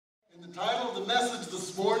The title of the message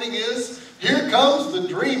this morning is, Here Comes the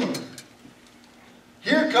Dreamer.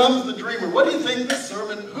 Here comes the dreamer. What do you think this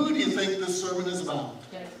sermon, who do you think this sermon is about?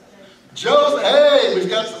 Joseph. Hey, we've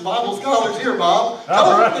got some Bible scholars here, Bob.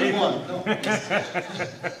 Joseph one. No.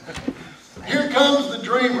 Here comes the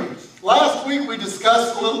dreamer. Last week we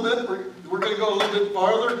discussed a little bit, we're going to go a little bit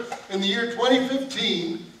farther. In the year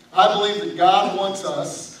 2015, I believe that God wants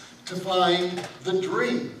us to find the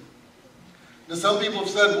dream. Now some people have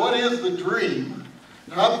said, what is the dream?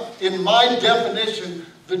 Now, in my definition,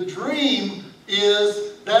 the dream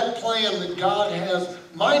is that plan that God has.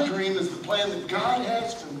 My dream is the plan that God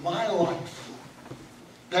has for my life.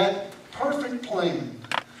 That perfect plan.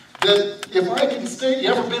 That if I can stay, you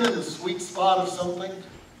ever been in the sweet spot of something?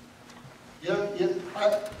 Yeah.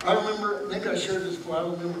 I remember, maybe I shared this before, I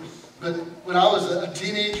don't remember. But when I was a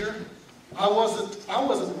teenager, I wasn't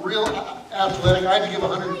real athletic. I had to give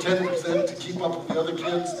 110% to keep up with the other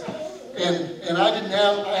kids. And I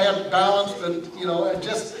had balance, but you know, it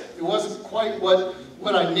wasn't quite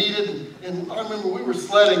what I needed. And I remember we were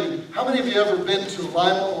sledding. How many of you ever been to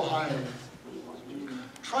Lima, Ohio?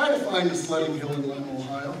 Try to find a sledding hill in Lima,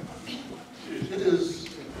 Ohio. It is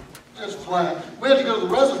just flat. We had to go to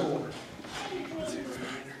the reservoir.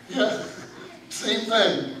 Yeah, same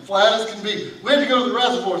thing, flat as can be. We had to go to the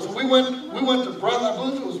reservoir, so we went to I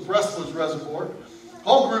believe it was Breslau's Reservoir,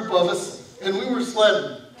 whole group of us, and we were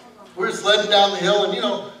sledding. We were sledding down the hill, and you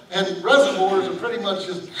know, and reservoirs are pretty much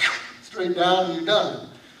just straight down and you're done.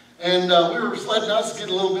 And we were sledding. I was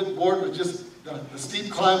getting a little bit bored with just the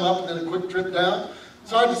steep climb up and then a quick trip down.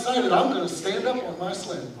 So I decided I'm going to stand up on my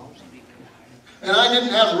sled. And I didn't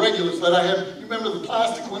have a regular sled. I had, you remember the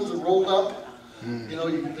plastic ones that rolled up? You know,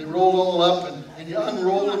 they rolled all up and you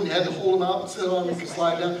unroll them and you had to hold them out and sit on them to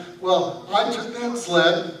slide down. Well, I took that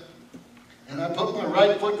sled and I put my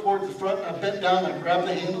right foot towards the front. I bent down, I grabbed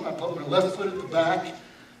the handle, I put my left foot at the back,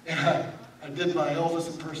 and I did my Elvis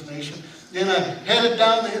impersonation. Then I headed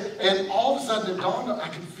down the hill, and all of a sudden it dawned on me, I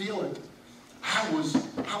could feel it. I was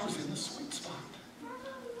in the sweet spot.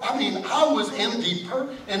 I mean, I was in the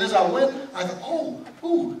and as I went, I thought,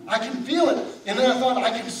 ooh, I can feel it. And then I thought, I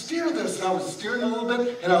can steer this. And I was steering a little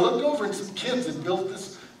bit, and I looked over, and some kids had built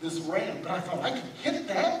this ramp. And I thought, I can hit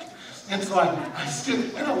that. And so I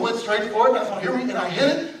steered, and I went straight for it, and I thought, here we go. And I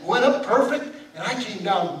hit it, went up perfect, and I came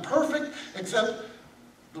down perfect, except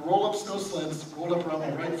the roll-up snow sleds rolled up around my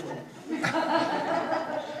right foot.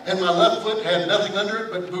 And my left foot had nothing under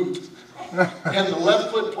it but boot. And the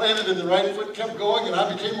left foot planted and the right foot kept going, and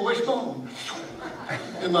I became a wishbone.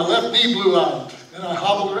 And my left knee blew out. And I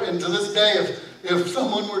hobbled, and to this day, if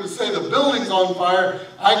someone were to say the building's on fire,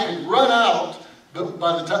 I could run out. But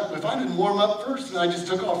by the time, if I didn't warm up first and I just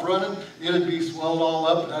took off running, it'd be swelled all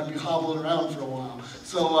up and I'd be hobbling around for a while.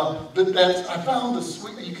 So, but I found the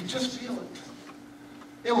sweet, you could just feel it.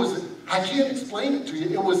 It was, I can't explain it to you.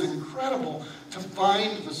 It was incredible to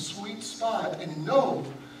find the sweet spot and know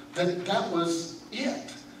that that was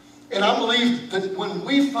it. And I believe that when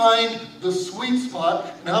we find the sweet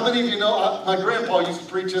spot, and how many of you know, my grandpa used to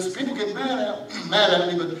preach this. People get mad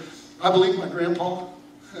at me, but I believe my grandpa.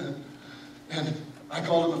 And I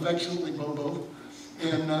called him affectionately Bobo.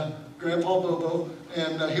 And Grandpa Bobo.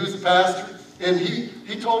 And he was a pastor. And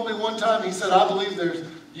he told me one time, he said, I believe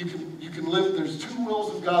you can live, there's two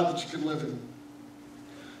wills of God that you can live in.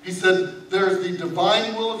 He said, there's the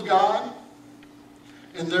divine will of God,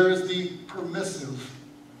 and there is the permissive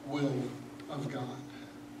will of God.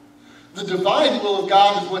 The divine will of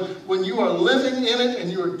God is when you are living in it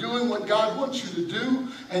and you are doing what God wants you to do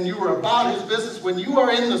and you are about His business. When you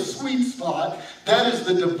are in the sweet spot, that is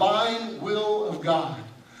the divine will of God.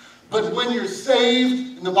 But when you're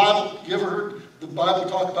saved, in the Bible, you ever heard the Bible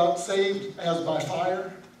talk about saved as by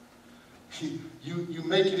fire? You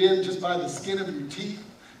make it in just by the skin of your teeth.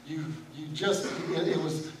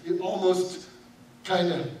 It almost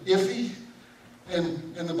kind of iffy.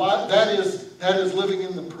 And the Bible, that is living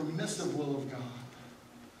in the permissive will of God.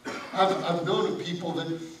 I've known of people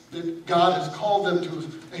that God has called them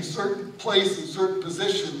to a certain place, a certain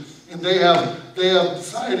position, and they have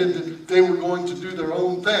decided that they were going to do their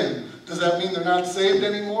own thing. Does that mean they're not saved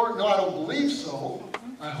anymore? No, I don't believe so.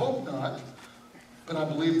 I hope not. But I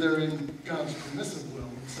believe they're in God's permissive will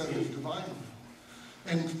instead of His divine will.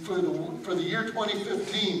 And for the year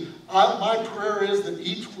 2015, my prayer is that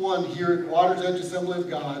each one here at Water's Edge Assembly of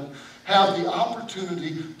God have the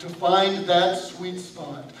opportunity to find that sweet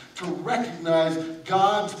spot, to recognize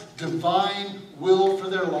God's divine will for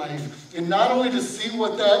their life, and not only to see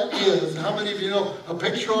what that is. How many of you know a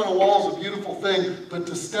picture on a wall is a beautiful thing, but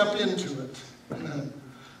to step into it.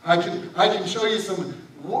 I can show you some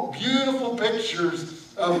beautiful pictures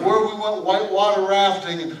of where we went whitewater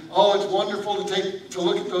rafting. And oh, it's wonderful to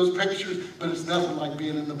look at those pictures, but it's nothing like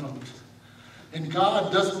being in the boat. And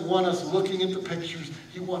God doesn't want us looking at the pictures.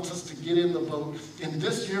 He wants us to get in the boat. And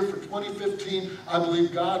this year for 2015, I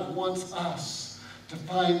believe God wants us to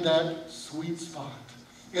find that sweet spot.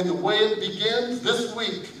 And the way it begins this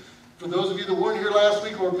week, for those of you that weren't here last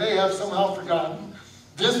week or may have somehow forgotten,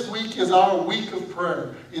 this week is our week of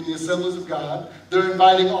prayer in the Assemblies of God. They're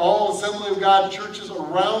inviting all Assembly of God churches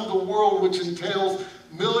around the world, which entails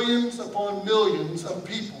millions upon millions of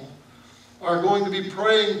people, are going to be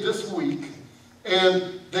praying this week.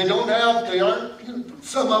 And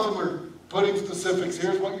some of them are putting specifics.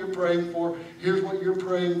 Here's what you're praying for. Here's what you're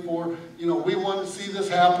praying for. You know, we want to see this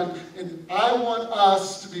happen. And I want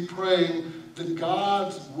us to be praying that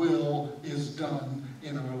God's will is done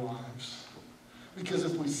in our lives. Because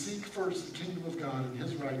if we seek first the kingdom of God and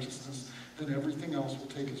His righteousness, then everything else will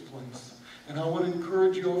take its place. And I want to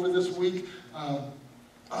encourage you over this week.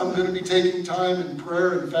 I'm going to be taking time in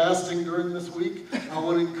prayer and fasting during this week. I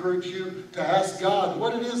want to encourage you to ask God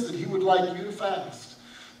what it is that He would like you to fast.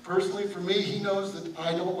 Personally, for me, He knows that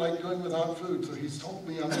I don't like doing without food, so He's told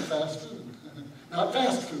me I'm to fast food. Not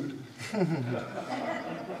fast food.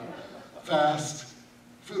 Fast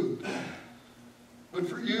food. But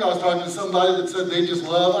for you, I was talking to somebody that said they just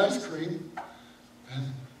love ice cream. And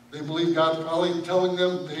they believe God's probably telling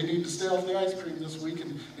them they need to stay off the ice cream this week,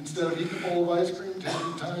 and instead of eating a bowl of ice cream,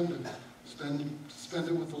 taking time to spend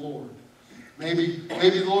it with the Lord. Maybe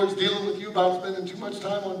the Lord's dealing with you about spending too much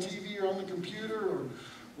time on TV or on the computer or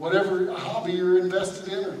whatever hobby you're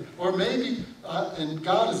invested in. Or maybe, and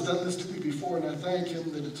God has done this to me before, and I thank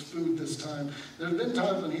Him that it's food this time. There have been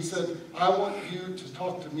times when He said, I want you to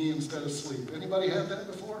talk to me instead of sleep. Anybody had that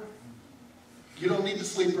before? You don't need to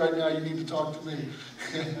sleep right now, you need to talk to me.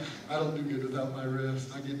 I don't do good without my rest.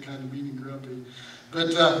 I get kind of mean and grumpy. But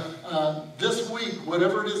this week,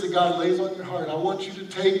 whatever it is that God lays on your heart, I want you to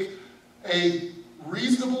take a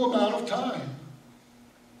reasonable amount of time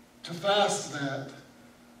to fast that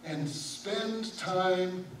and spend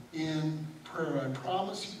time in prayer. I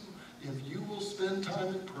promise you, if you will spend time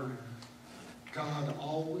in prayer, God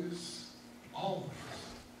always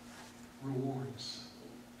rewards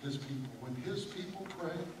His people. When His people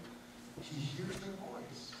pray, He hears their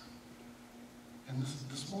voice. And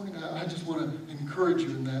this morning, I just want to encourage you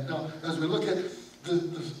in that. Now, as we look at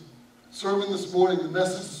the sermon this morning, the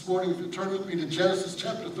message this morning, if you turn with me to Genesis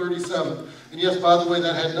chapter 37. And yes, by the way,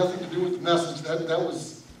 that had nothing to do with the message. That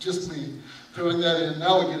was just me throwing that in.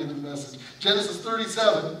 Now we get into the message. Genesis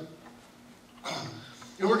 37.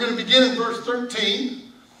 And we're going to begin in verse 13.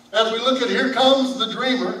 As we look at here comes the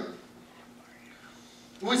dreamer.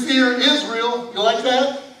 We see here Israel. You like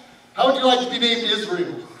that? How would you like to be named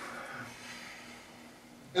Israel?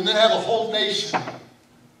 And then have a whole nation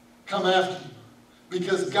come after you.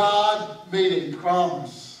 Because God made a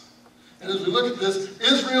promise. And as we look at this,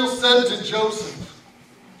 Israel said to Joseph,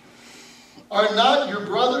 are not your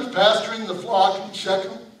brothers pasturing the flock in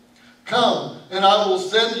Shechem? Come, and I will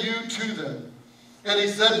send you to them. And he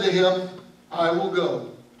said to him, I will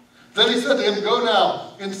go. Then he said to him, go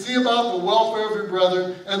now and see about the welfare of your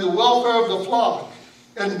brethren and the welfare of the flock,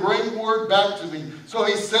 and bring word back to me. So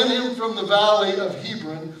he sent him from the valley of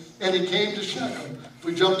Hebron, and he came to Shechem. If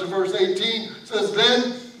we jump to verse 18, it says,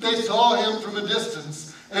 then they saw him from a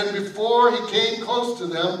distance, and before he came close to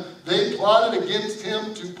them, they plotted against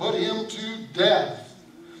him to put him to death.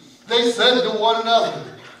 They said to one another,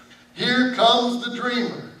 here comes the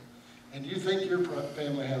dreamer. And you think your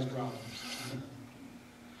family has problems.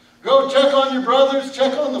 Go check on your brothers,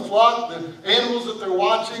 check on the flock, the animals that they're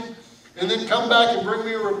watching, and then come back and bring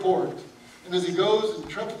me a report. And as he goes and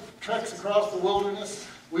treks across the wilderness,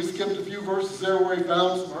 we skipped a few verses there where he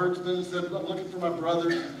found some herdsmen and said, I'm looking for my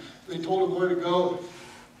brothers. They told him where to go.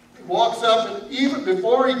 He walks up, and even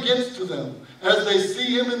before he gets to them, as they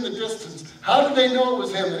see him in the distance, how did they know it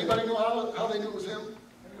was him? Anybody know how they knew it was him?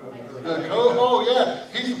 Oh, yeah.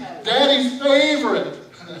 He's Daddy's favorite.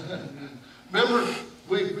 Remember,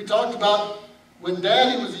 we talked about when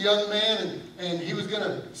Daddy was a young man and he was going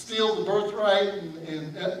to steal the birthright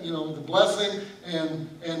and you know, the blessing, and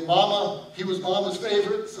Mama, he was Mama's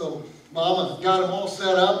favorite, so Mama got him all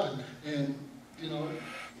set up, and you know,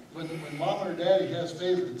 when Mama or Daddy has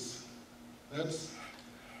favorites, that's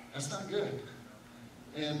not good.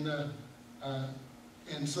 And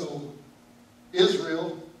so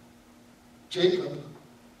Israel, Jacob,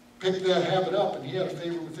 picked that habit up, and he had a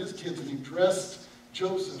favorite with his kids, and he dressed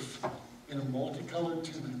Joseph in a multicolored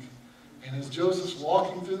tunic. And as Joseph's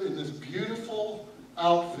walking through in this beautiful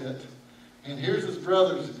outfit, and here's his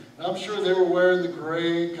brothers, and I'm sure they were wearing the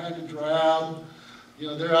gray, kind of drab, You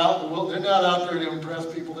know, they're out in the wilderness. They're not out there to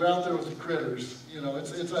impress people. They're out there with the critters. You know,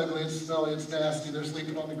 it's ugly, it's smelly, it's nasty. They're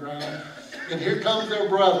sleeping on the ground. And here comes their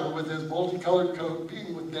brother with his multicolored coat,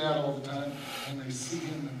 being with Dad all the time. And they see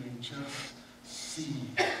him and they just see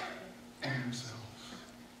in themselves.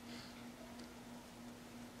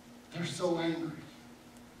 They're so angry.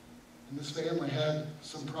 And this family had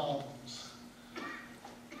some problems.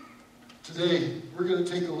 Today, we're going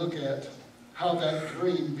to take a look at how that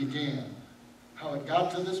dream began, how it got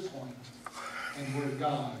to this point, and where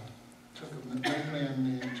God took a young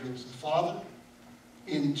man named Joseph. Father,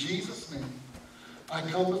 in Jesus' name, I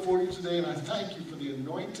come before you today and I thank you for the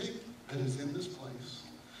anointing that is in this place.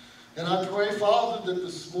 And I pray, Father, that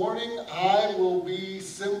this morning I will be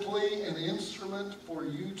simply an instrument for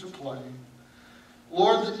you to play.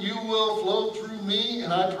 Lord, that you will flow through me,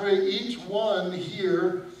 and I pray each one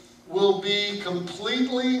here will be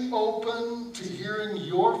completely open to hearing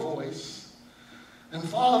your voice. And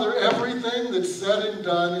Father, everything that's said and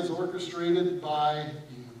done is orchestrated by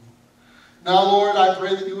you. Now, Lord, I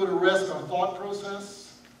pray that you would arrest our thought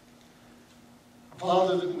process.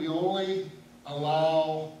 Father, that we only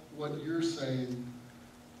allow what you're saying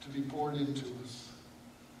to be poured into us.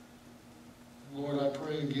 Lord, I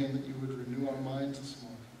pray again that you would renew our minds this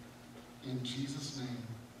morning. In Jesus'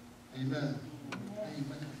 name, amen.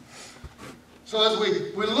 Amen. So as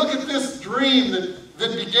we look at this dream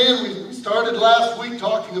that began, we started last week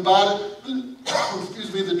talking about it,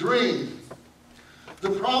 excuse me, the dream.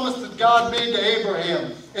 The promise that God made to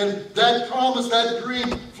Abraham. And that promise, that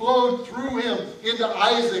dream, flowed through him into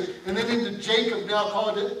Isaac and then into Jacob, now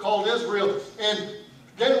called Israel. And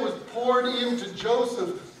then it was poured into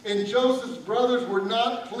Joseph. And Joseph's brothers were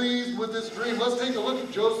not pleased with this dream. Let's take a look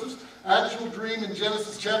at Joseph's actual dream in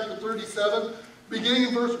Genesis chapter 37, beginning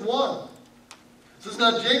in verse 1. It says,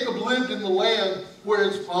 now Jacob lived in the land where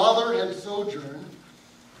his father had sojourned,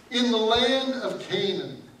 in the land of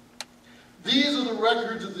Canaan. These are the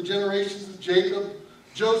records of the generations of Jacob.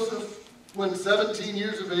 Joseph, when 17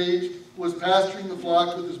 years of age, was pasturing the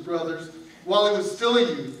flock with his brothers while he was still a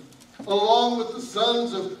youth, along with the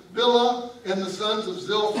sons of Bilhah and the sons of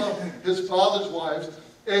Zilpah, his father's wives.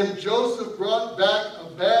 And Joseph brought back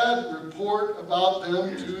a bad report about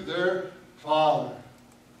them to their father.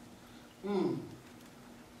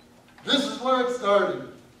 This is where it started.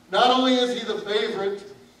 Not only is he the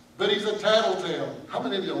favorite, but he's a tattletale. How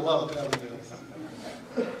many of you love tattletales?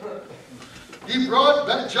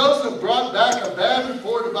 Joseph brought back a bad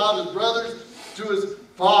report about his brothers to his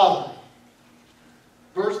father.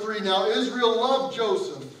 Verse 3, now Israel loved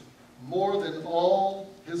Joseph more than all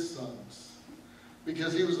his sons,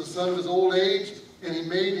 because he was the son of his old age, and he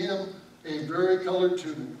made him a varicolored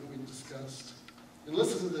tunic that we discussed. And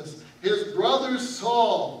listen to this. His brothers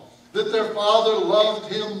saw that their father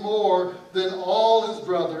loved him more than all his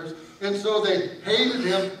brothers, and so they hated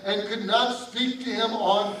him and could not speak to him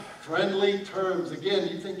on friendly terms. Again,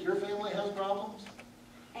 you think your family has problems?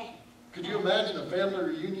 Could you imagine a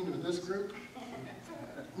family reunion with this group?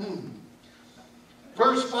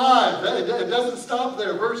 Verse 5, it doesn't stop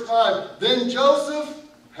there. Verse 5, then Joseph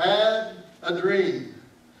had a dream.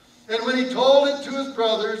 And when he told it to his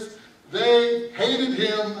brothers, they hated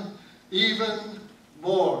him even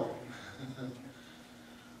more.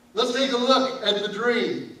 Let's take a look at the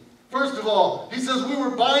dream. First of all, he says, we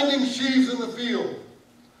were binding sheaves in the field.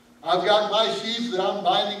 I've got my sheaves that I'm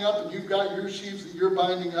binding up, and you've got your sheaves that you're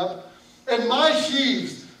binding up. And my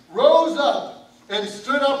sheaves rose up and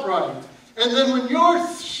stood upright. And then when your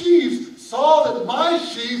sheaves saw that my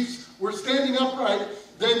sheaves were standing upright,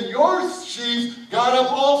 then your sheaves got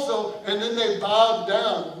up also, and then they bowed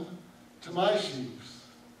down to my sheaves.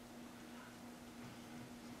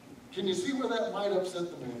 Can you see where that might upset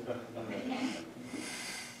the Lord?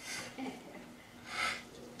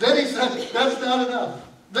 Then he said, that's not enough.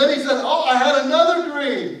 Then he said, oh, I had another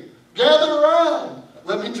dream. Gather around.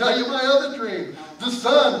 Let me tell you my other dream. The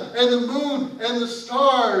sun and the moon and the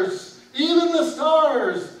stars, even the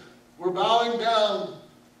stars, were bowing down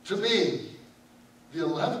to me. The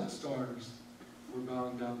 11 stars were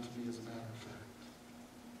bowing down to me, as a matter of fact.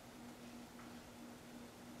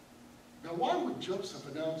 Now, why would Joseph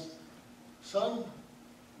announce sun,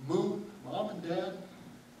 moon, mom and dad,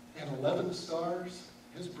 and 11 stars,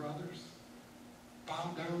 his brothers,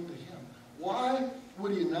 bow down to him? Why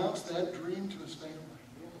would he announce that dream to his family?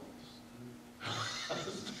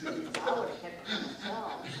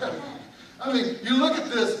 I mean, you look at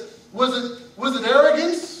this. Was it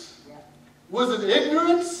arrogance? Was it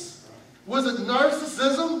ignorance? Was it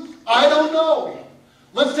narcissism? I don't know.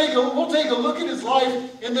 We'll take a look at his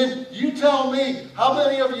life, and then you tell me, how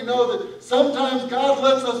many of you know that sometimes God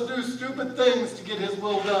lets us do stupid things to get his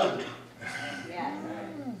will done? Yeah.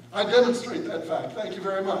 I demonstrate that fact. Thank you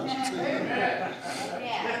very much.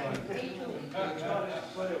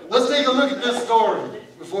 Let's take a look at this story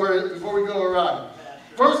before we go awry.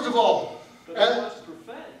 First of all, but it was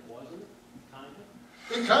prophetic, wasn't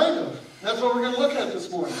it? it kind of. That's what we're going to look at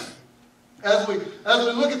this morning. As we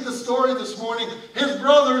look at the story this morning, his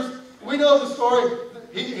brothers, we know the story.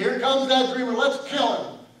 Here comes that dreamer. Let's kill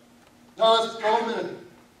him. Now let's throw him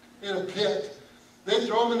in a pit. They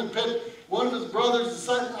throw him in the pit. One of his brothers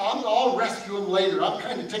decided, I'll rescue him later. I'm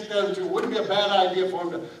kind of ticked that into it. Wouldn't be a bad idea for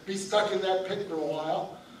him to be stuck in that pit for a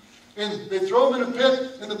while. And they throw him in a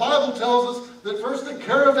pit, and the Bible tells us that first a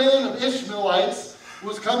caravan of Ishmaelites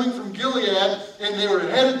was coming from Gilead, and they were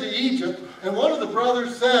headed to Egypt. And one of the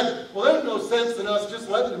brothers said, well, there's no sense in us just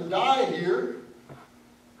letting him die here.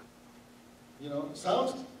 You know,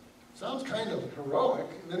 sounds kind of heroic.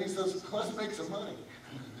 And then he says, let's make some money.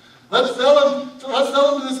 Let's sell him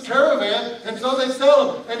to this caravan. And so they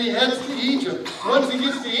sell him, and he heads to Egypt. Once he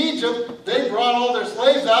gets to Egypt, they brought all their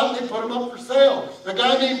slaves out, and they put them up for sale. A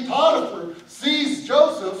guy named Potiphar sees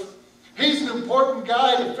Joseph. He's an important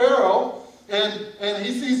guy to Pharaoh. And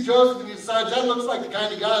he sees Joseph and he decides, that looks like the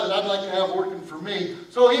kind of guy that I'd like to have working for me.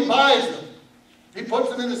 So he buys him. He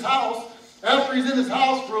puts him in his house. After he's in his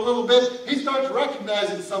house for a little bit, he starts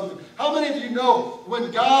recognizing something. How many of you know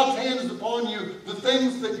when God's hand is upon you, the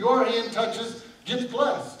things that your hand touches gets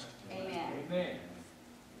blessed? Amen. Amen.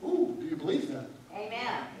 Ooh, do you believe that?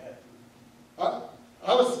 Amen. I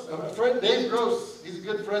was a friend, Dave Gross, he's a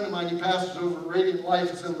good friend of mine. He pastors over at Radiant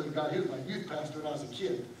Life Assembly of God. He was my youth pastor when I was a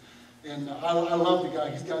kid. And I love the guy.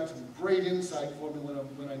 He's got some great insight for me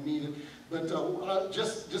when I need it. But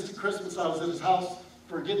just at Christmas, I was at his house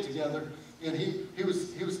for a get-together, and he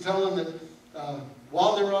was telling that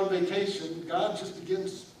while they were on vacation, God just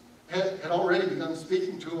had already begun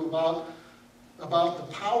speaking to him about the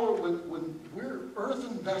power when we're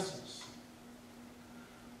earthen vessels.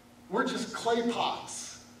 We're just clay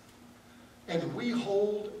pots, and we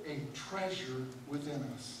hold a treasure within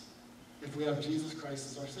us if we have Jesus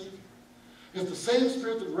Christ as our Savior. If the same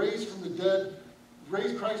Spirit that raised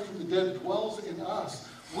Christ from the dead dwells in us,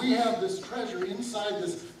 we have this treasure inside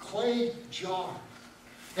this clay jar.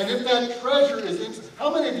 And if that treasure is inside,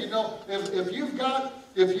 how many of you know if you've got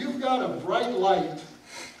a bright light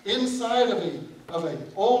inside of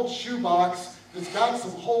an old shoebox that's got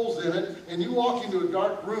some holes in it, and you walk into a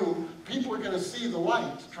dark room, people are going to see the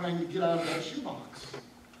light trying to get out of that shoebox.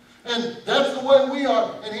 And that's the way we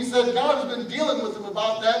are. And he said God has been dealing with him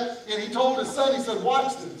about that. And he told his son, he said,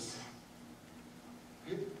 watch this.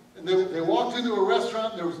 And they walked into a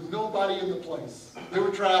restaurant. There was nobody in the place. They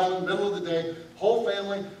were traveling, middle of the day. Whole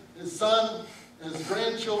family, his son, his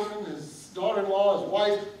grandchildren, his daughter-in-law, his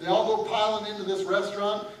wife, they all go piling into this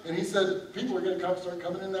restaurant. And he said, people are going to start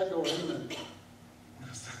coming in that door any minute.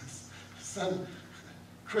 His son,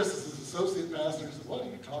 Chris is his associate pastor. He said, what are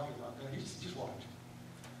you talking about, Dad? He said, just watch.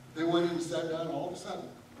 They went in and sat down, and all of a sudden,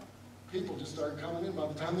 people just started coming in. By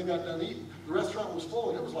the time they got done eating, the restaurant was full,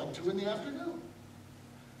 and it was like 2 in the afternoon.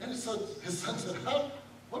 And his son said,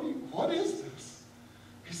 what is this?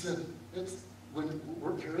 He said, it's when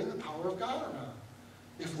we're carrying the power of God around.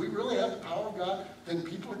 If we really have the power of God, then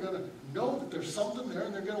people are going to know that there's something there,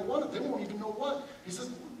 and they're going to want it. They won't even know what. He said,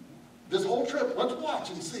 this whole trip, let's watch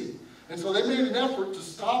and see. And so they made an effort to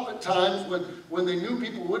stop at times when they knew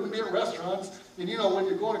people wouldn't be at restaurants. And you know, when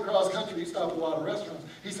you're going across country, you stop at a lot of restaurants.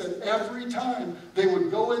 He said every time they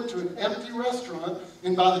would go into an empty restaurant,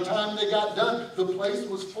 and by the time they got done, the place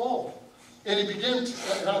was full. And he began, and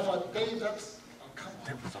I thought, Dave, that's, oh, come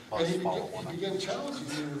on. And he began challenging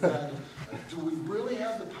me with that. Do we really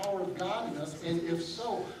have the power of God in us? And if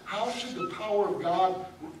so, how should the power of God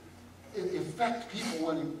affect people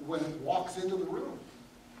when it walks into the room?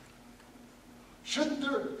 Shouldn't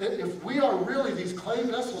there, if we are really these clay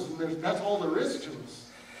vessels and that's all there is to us,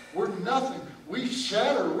 we're nothing. We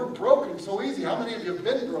shatter, we're broken so easy. How many of you have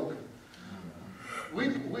been broken?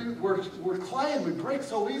 We're clay and we break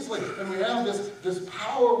so easily, and we have this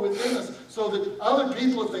power within us so that other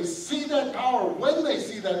people, if they see that power, when they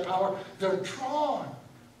see that power, they're drawn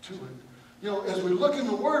to it. You know, as we look in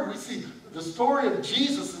the Word, we see the story of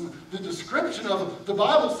Jesus and the description of him. The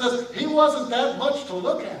Bible says he wasn't that much to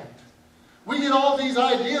look at. We get all these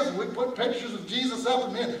ideas, and we put pictures of Jesus up,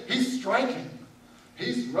 and man, he's striking.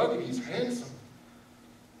 He's rugged. He's handsome.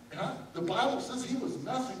 And the Bible says he was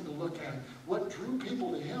nothing to look at. What drew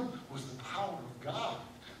people to him was the power of God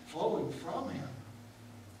flowing from him.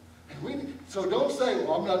 And so don't say,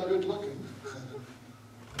 well, I'm not good looking.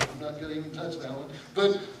 I'm not going to even touch that one.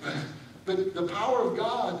 But the power of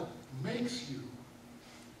God makes you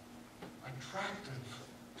attractive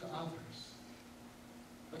to others.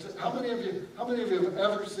 That's it. How many of you have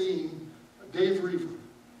ever seen Dave Reaver?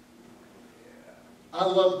 I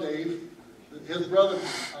love Dave. His brother,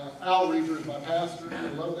 Al Reaver, is my pastor. I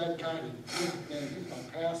love that guy. Man, he's my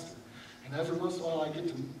pastor. And every once in a while I get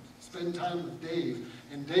to spend time with Dave.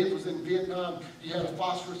 And Dave was in Vietnam. He had a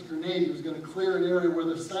phosphorus grenade. He was going to clear an area where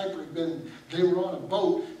the sniper had been. They were on a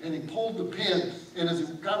boat, and he pulled the pin. And as he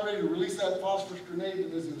got ready to release that phosphorus grenade,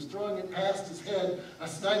 and as he was throwing it past his head, a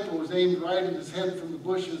sniper was aimed right at his head from the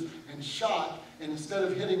bushes and shot. And instead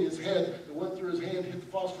of hitting his head, it went through his hand, hit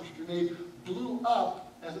the phosphorus grenade, blew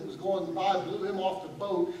up as it was going by, blew him off the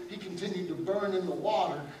boat. He continued to burn in the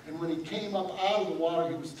water. And when he came up out of the water,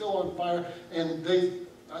 he was still on fire, and they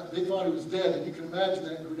thought he was dead. And you can imagine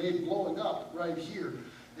that grenade blowing up right here.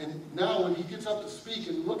 And now when he gets up to speak,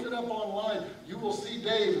 and look it up online, you will see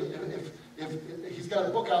Dave, if he's got a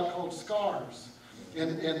book out called Scars.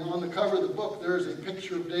 And on the cover of the book, there is a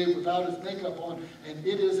picture of Dave without his makeup on. And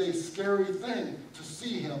it is a scary thing to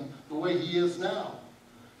see him the way he is now.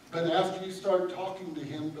 But after you start talking to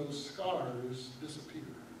him, those scars disappear.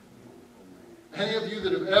 Any of you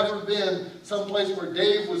that have ever been someplace where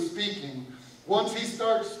Dave was speaking, once he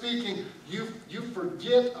starts speaking, you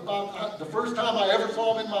forget about the first time I ever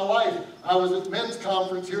saw him in my life. I was at men's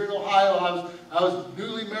conference here in Ohio. I was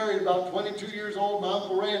newly married, about 22 years old. My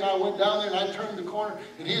Uncle Ray and I went down there, and I turned the corner,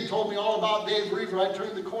 and he had told me all about Dave Reaver. I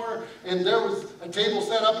turned the corner, and there was a table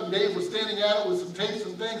set up, and Dave was standing at it with some tapes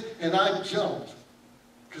and things, and I jumped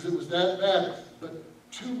because it was that bad. But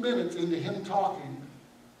 2 minutes into him talking,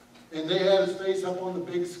 and they had his face up on the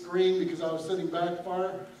big screen because I was sitting back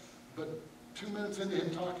far, but 2 minutes into him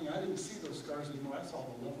talking, I didn't see those scars anymore. I saw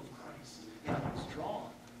the love of Christ, and I was drawn.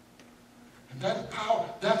 And that power,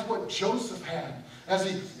 that's what Joseph had. As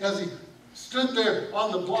he stood there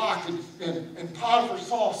on the block, and Potiphar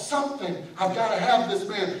saw something. I've got to have this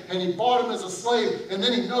man. And he bought him as a slave. And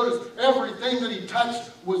then he noticed everything that he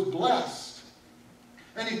touched was blessed.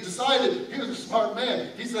 And he decided, he was a smart man.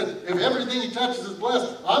 He said, if everything he touches is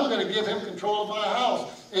blessed, I'm going to give him control of my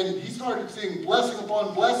house. And he started seeing blessing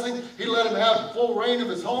upon blessing. He let him have full reign of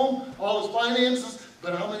his home, all his finances.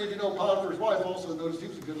 But how many of you know Potiphar's wife also noticed he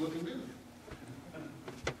was a good-looking dude?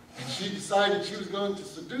 And she decided she was going to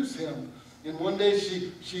seduce him. And one day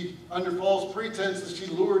she, under false pretenses, she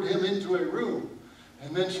lured him into a room.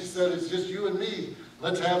 And then she said, it's just you and me.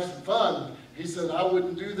 Let's have some fun. He said, I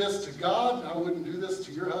wouldn't do this to God. I wouldn't do this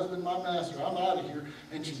to your husband, my master. I'm out of here.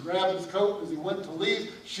 And she grabbed his coat as he went to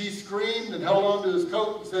leave. She screamed and held on to his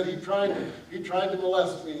coat and said, he tried to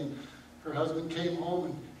molest me. And her husband came home,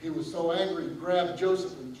 and he was so angry, he grabbed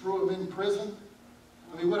Joseph and threw him in prison.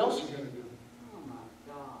 I mean, what else are you going to do? Oh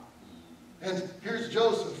my God. And here's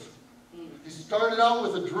Joseph. He started out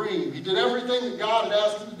with a dream. He did everything that God had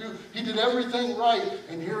asked him to do. He did everything right.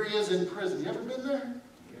 And here he is in prison. You ever been there?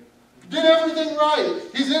 Did everything right.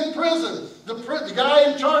 He's in prison. The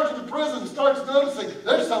guy in charge of the prison starts noticing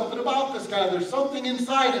there's something about this guy. There's something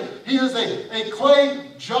inside him. He is a clay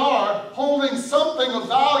jar holding something of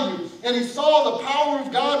value. And he saw the power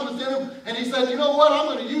of God within him. And he said, you know what? I'm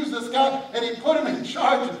going to use this guy. And he put him in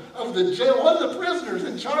charge of the jail. One of the prisoners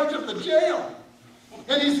in charge of the jail.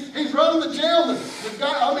 And he's running the jail. The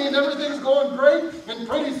guy, I mean, everything's going great. And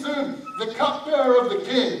pretty soon, the cupbearer of the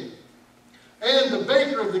king and the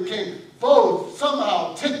baker of the king both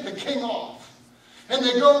somehow tick the king off. And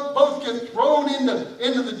they both get thrown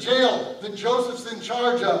into the jail that Joseph's in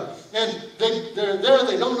charge of. And they're there,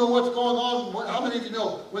 they don't know what's going on. How many of you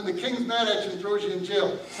know when the king's mad at you and throws you in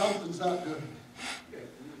jail, something's not good?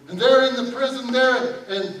 And they're in the prison there,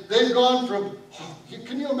 and they've gone from,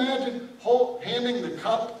 can you imagine handing the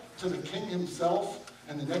cup to the king himself,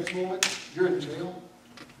 and the next moment you're in jail?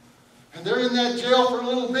 And they're in that jail for a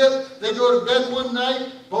little bit. They go to bed one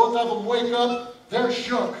night. Both of them wake up. They're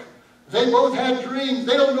shook. They both had dreams.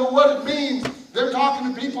 They don't know what it means. They're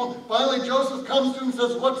talking to people. Finally, Joseph comes to them and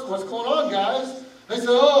says, what's going on, guys? They said,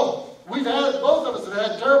 both of us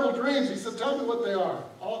have had terrible dreams. He said, tell me what they are.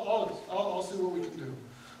 I'll see what we can do.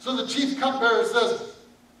 So the chief cupbearer says,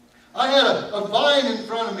 I had a vine in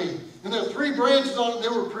front of me, and there were 3 branches on it. They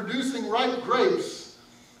were producing ripe grapes.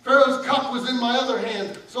 Pharaoh's cup was in my other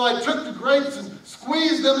hand. So I took the grapes and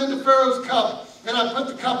squeezed them into Pharaoh's cup, and I put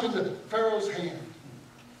the cup into Pharaoh's hand.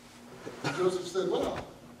 And Joseph said, well,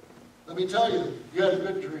 let me tell you, you had a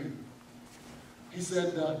good dream. He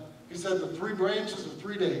said the 3 branches are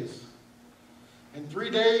 3 days. In 3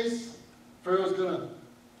 days, Pharaoh's going to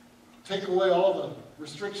take away all the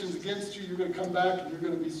restrictions against you. You're going to come back, and you're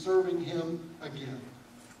going to be serving him again.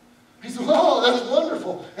 He said, oh, that's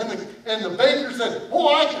wonderful. And the baker said,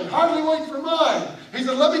 oh, I can hardly wait for mine. He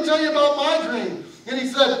said, let me tell you about my dream. And he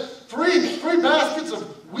said, three baskets of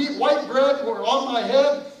white bread were on my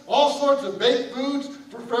head, all sorts of baked foods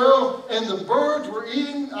for Pharaoh, and the birds were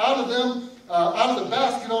eating out of them, out of the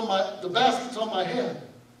baskets on my head.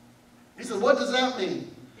 He said, what does that mean?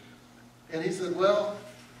 And he said, well,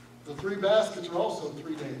 the 3 baskets are also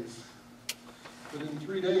 3 days. But in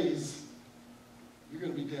 3 days, you're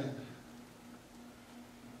going to be dead.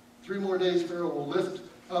 3 more days, Pharaoh will lift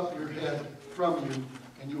up your head from you,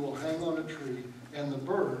 and you will hang on a tree, and the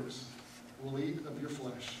birds will eat of your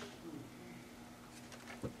flesh.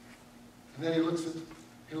 And then he looks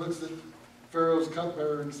at Pharaoh's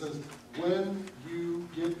cupbearer and says, when you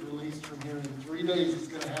get released from here in 3 days, it's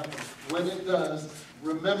going to happen. When it does,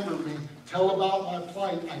 remember me. Tell about my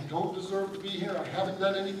plight. I don't deserve to be here. I haven't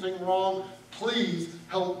done anything wrong. Please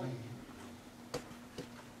help me.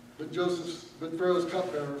 But Pharaoh's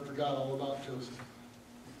cupbearer forgot all about Joseph.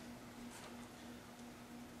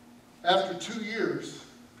 After 2 years,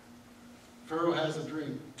 Pharaoh has a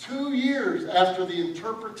dream. 2 years after the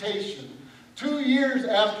interpretation, 2 years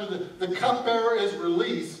after the cupbearer is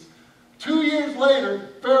released, 2 years later,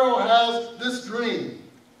 Pharaoh has this dream.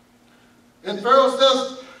 And Pharaoh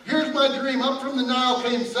says, here's my dream. Up from the Nile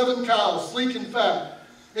came 7 cows, sleek and fat,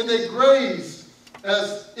 and they grazed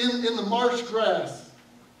as in the marsh grass.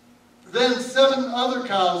 Then 7 other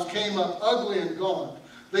cows came up, ugly and gaunt.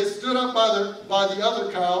 They stood up by the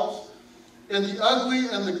other cows, and the ugly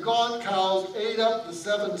and the gaunt cows ate up the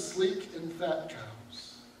 7 sleek and fat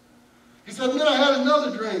cows. He said, then I had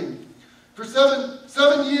another dream. For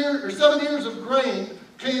 7 years of grain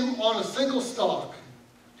came on a single stalk.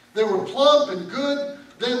 They were plump and good.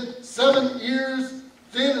 Then 7 ears,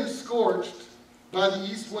 thin and scorched by the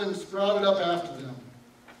east wind, sprouted up after them.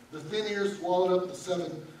 The thin ears swallowed up the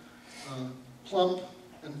 7 plump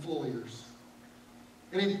and full ears.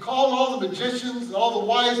 And he called all the magicians and all the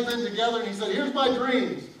wise men together, and he said, here's my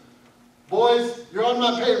dreams. Boys, you're on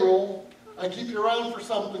my payroll. I keep you around for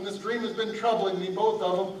something. This dream has been troubling me, both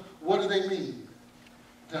of them. What do they mean?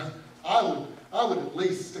 Now, I would at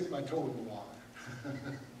least stick my toe in the water.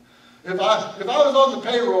 If I was on the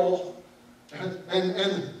payroll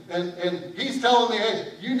and he's telling me,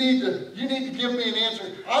 hey, you need to give me an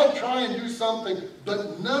answer, I'd try and do something,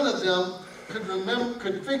 but none of them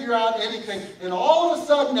could figure out anything. And all of a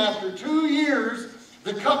sudden, after 2 years,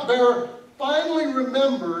 the cupbearer finally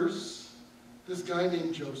remembers this guy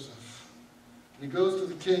named Joseph. And he goes to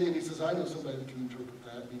the king and he says, I know somebody that can interpret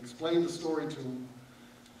that. And he explained the story to him.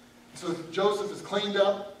 So Joseph is cleaned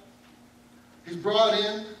up. He's brought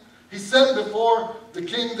in. He's set before the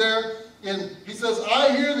king there. And he says,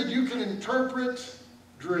 I hear that you can interpret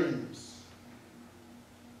dreams.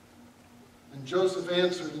 And Joseph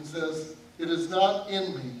answered and says, it is not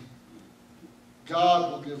in me.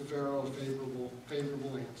 God will give Pharaoh a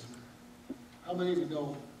favorable answer. How many of you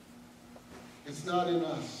know it's not in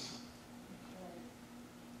us,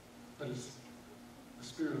 but it's the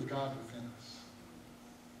Spirit of God within us?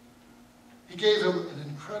 He gave him an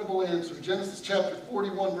incredible answer. Genesis chapter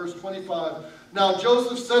 41, verse 25. Now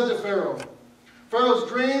Joseph said to Pharaoh, Pharaoh's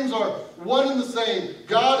dreams are one and the same.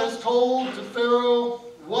 God has told to Pharaoh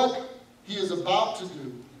what he is about to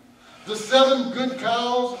do. The 7 good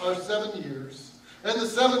cows are 7 years, and the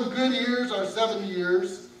 7 good ears are 7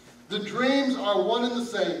 years. The dreams are one and the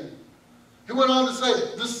same. He went on to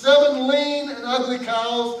say, the 7 lean and ugly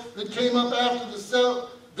cows that came up after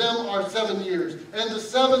them are 7 years, and the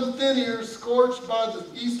 7 thin ears scorched by the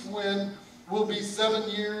east wind will be 7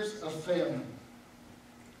 years of famine.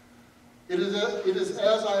 It is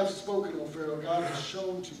as I have spoken, O Pharaoh. God has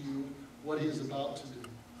shown to you what he is about to do.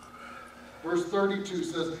 Verse 32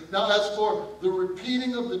 says, now as for the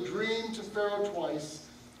repeating of the dream to Pharaoh twice,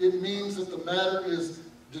 it means that the matter is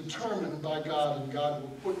determined by God, and God will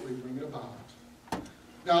quickly bring it about.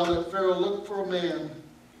 Now let Pharaoh look for a man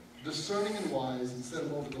discerning and wise, and set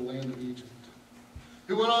him over the land of Egypt.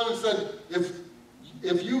 He went on and said,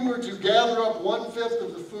 if you were to gather up 1/5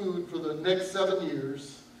 of the food for the next 7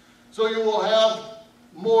 years, so you will have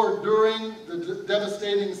more during the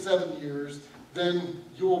devastating 7 years, then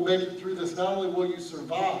you will make it through this. Not only will you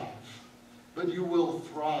survive, but you will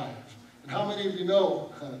thrive. And how many of you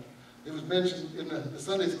know, it was mentioned in the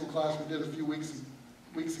Sunday school class we did a few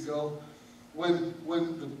weeks ago, when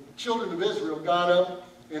the children of Israel got up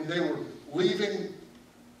and they were leaving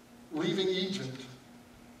Egypt,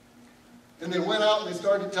 and they went out and they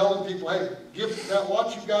started telling people, hey, give that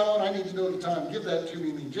watch you got on, I need to know the time, give that to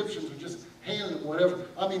me. And the Egyptians were just handing them whatever.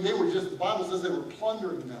 I mean, the Bible says they were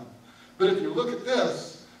plundering them. But if you look at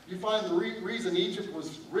this, You find the reason Egypt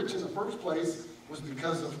was rich in the first place was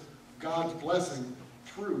because of God's blessing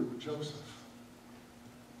through Joseph.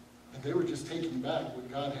 And they were just taking back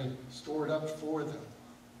what God had stored up for them.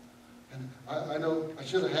 And I know I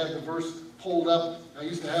should have had the verse pulled up. I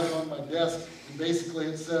used to have it on my desk. And basically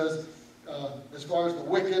it says, as far as the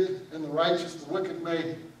wicked and the righteous, the wicked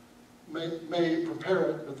may prepare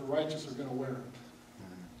it, but the righteous are going to wear it.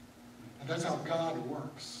 And that's how God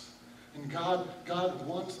works. And God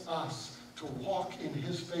wants us to walk in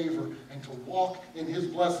His favor and to walk in His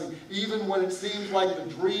blessing, even when it seems like the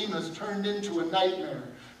dream has turned into a nightmare.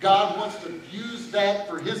 God wants to use that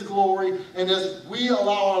for His glory, and as we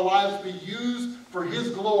allow our lives to be used for His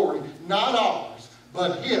glory, not ours,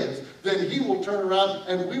 but His, then He will turn around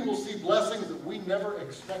and we will see blessings that we never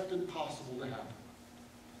expected possible to happen.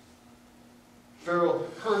 Pharaoh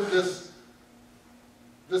heard this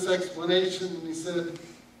explanation, and he said,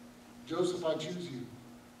 Joseph, I choose you.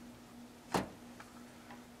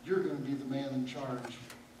 You're going to be the man in charge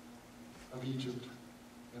of Egypt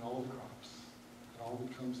and all the crops and all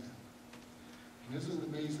that comes in. And isn't it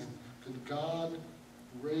amazing that God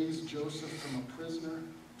raised Joseph from a prisoner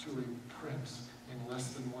to a prince in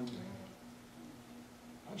less than 1 day?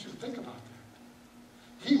 I want you to think about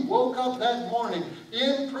that. He woke up that morning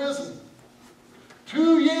in prison.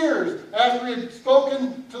 2 years after he had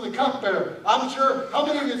spoken to the cupbearer. I'm sure, how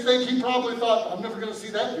many of you think he probably thought, I'm never going to see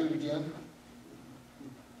that dude again?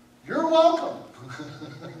 You're welcome.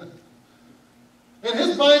 And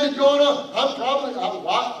his mind had gone on,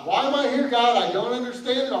 why am I here, God? I don't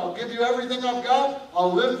understand it. I'll give you everything I've got.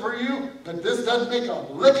 I'll live for you. But this doesn't make a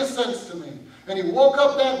lick of sense to me. And he woke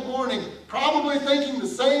up that morning probably thinking the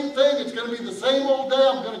same thing. It's going to be the same old day.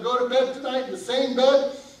 I'm going to go to bed tonight in the same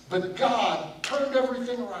bed. But God turned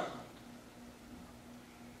everything around.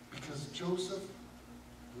 Because Joseph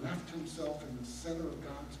left himself in the center of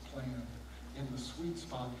God's plan, in the sweet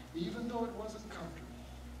spot, even though it wasn't comfortable.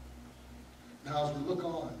 Now as we look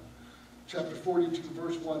on, chapter 42,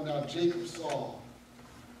 verse 1, now Jacob saw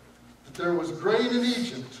that there was grain in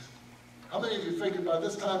Egypt. How many of you figured by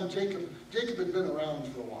this time Jacob had been around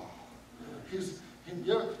for a while?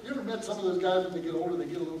 You ever met some of those guys when they get older, they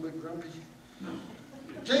get a little bit grumpy?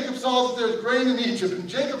 Jacob saw that there's grain in Egypt, and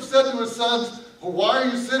Jacob said to his sons, well, why are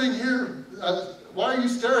you sitting here? Why are you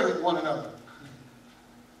staring at one another?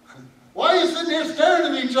 Why are you sitting here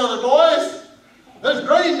staring at each other, boys? There's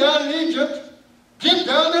grain down in Egypt. Get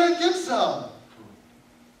down there and get some.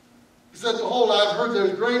 He said, behold, I've heard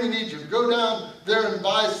there's grain in Egypt. Go down there and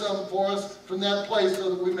buy some for us from that place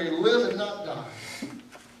so that we may live and not die.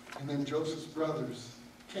 And then Joseph's brothers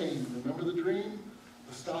came. Remember the dream?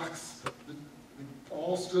 The stocks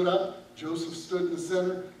all stood up. Joseph stood in the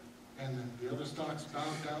center, and the other stocks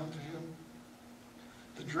bowed down to him.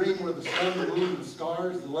 The dream where the sun, the moon, and the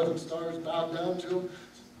stars, the 11 stars bowed down to him.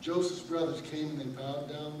 Joseph's brothers came and they bowed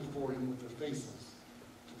down before him with their faces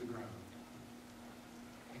to the ground.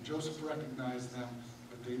 And Joseph recognized them,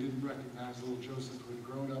 but they didn't recognize little Joseph who had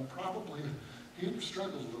grown up. Probably he had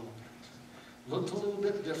struggled a little bit. Looked a little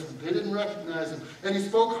bit different. They didn't recognize him. And he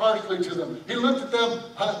spoke harshly to them. He looked at them.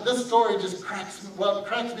 This story just cracks me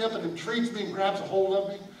up and intrigues me and grabs a hold of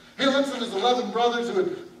me. He looks at his 11 brothers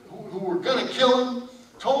who were going to kill him,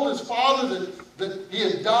 told his father that he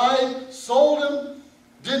had died, sold him,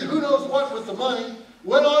 did who knows what with the money,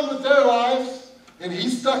 went on with their lives, and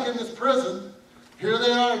he's stuck in this prison. Here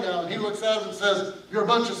they are now. And he looks at them and says, you're a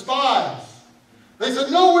bunch of spies. They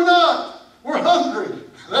said, no, we're not. We're hungry.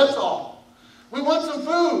 That's all. We want some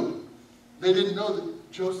food. They didn't know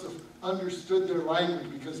that Joseph understood their language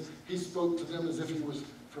because he spoke to them as if he was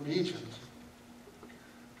from Egypt.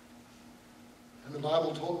 And the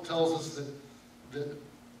Bible tells us that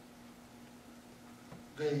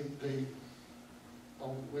they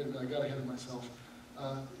oh, wait a minute, I got ahead of myself.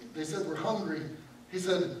 They said, we're hungry. He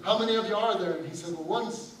said, how many of you are there? And he said, well,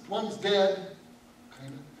 one's dead,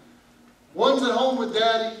 kind of. One's at home with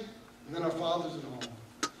Daddy, and then our father's at home.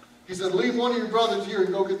 He said, leave one of your brothers here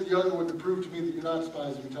and go get the other one to prove to me that you're not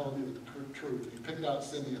spies and you're telling me the truth. He picked out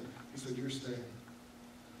Simeon. He said, you're staying.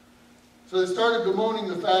 So they started bemoaning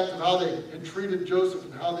the fact of how they had treated Joseph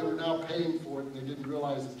and how they were now paying for it, and they didn't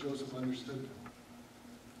realize that Joseph understood them.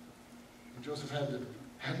 And Joseph had to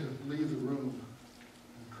leave the room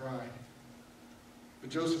and cry.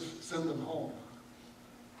 But Joseph sent them home.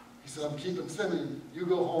 He said, I'm keeping Simeon. You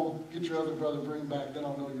go home, get your other brother, bring him back, then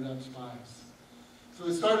I'll know you're not spies. So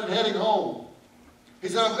they started heading home. He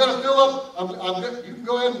said, I'm going to fill up, you can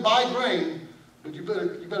go ahead and buy grain, but you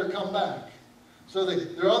better come back. So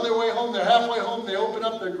they're on their way home, they're halfway home, they open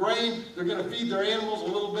up their grain, they're going to feed their animals a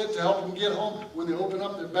little bit to help them get home. When they open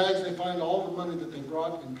up their bags, they find all the money that they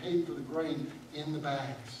brought and paid for the grain in the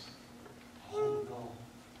bags. Oh no.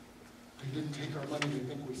 They didn't take our money, they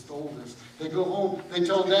think we stole this. They go home, they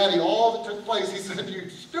tell Daddy all that took place. He said, "You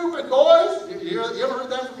stupid boys." You ever heard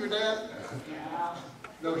that from your dad? Yeah.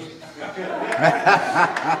 No.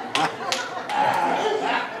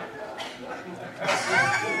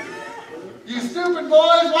 "You stupid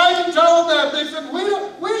boys, why didn't you tell them that?" They said, we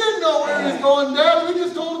didn't know where he was going, Dad. We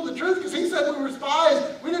just told him the truth because he said we were spies.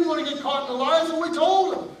 We didn't want to get caught in a lie, so we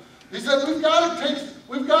told him." He said, we've got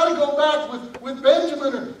to go back with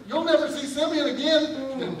Benjamin, or you'll never see Simeon again."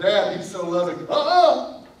 And Dad, he's so loving.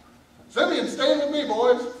 Simeon's staying with me,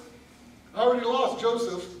 boys. I already lost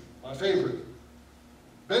Joseph, my favorite.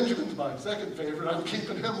 Benjamin's my second favorite. I'm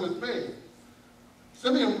keeping him with me.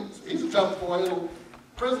 Simeon, he's a tough boy.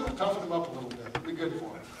 Prison will toughen him up a little bit. It'll be good for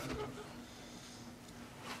him.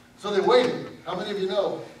 So they waited. How many of you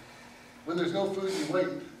know when there's no food, you wait?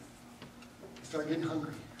 You start getting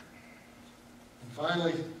hungry. And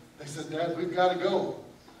finally, they said, "Dad, we've got to go.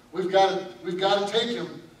 We've got to take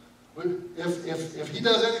him. If he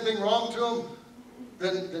does anything wrong to him,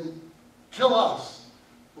 then kill us.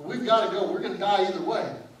 But we've got to go. We're going to die either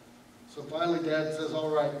way." So finally, Dad says, "All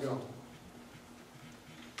right, go."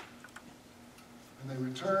 And they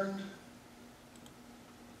returned,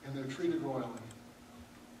 and they're treated royally.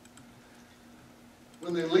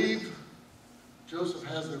 When they leave, Joseph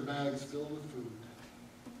has their bags filled with food.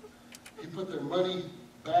 He put their money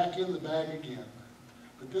back in the bag again,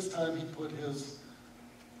 but this time he put his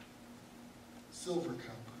silver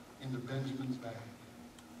cup into Benjamin's bag.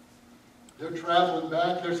 They're traveling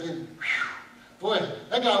back, they're saying, "Whew, boy,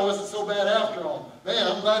 that guy wasn't so bad after all. Man,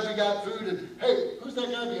 I'm glad we got food, and hey, who's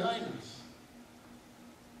that guy behind us?"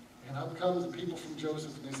 And up comes the people from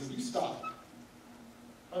Joseph, and they said, "You stop.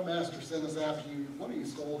 Our master sent us after you. One of you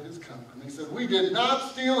stole his cup." And they said, "We did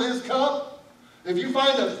not steal his cup. If you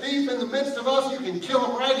find a thief in the midst of us, you can kill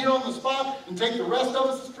him right here on the spot and take the rest of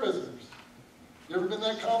us as prisoners." You ever been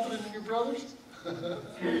that confident in your brothers?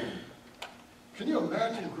 Can you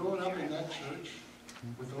imagine growing up in that church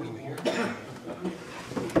with those boys?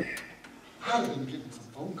 I'd have been getting some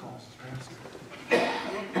phone calls as pastor.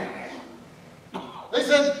 They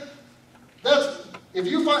said, if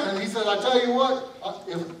you find, and he said, "I tell you what,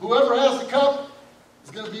 if whoever has the cup is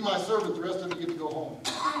going to be my servant, the rest of you get to go home."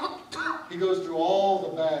 He goes through all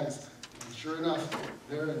the bags, and sure enough,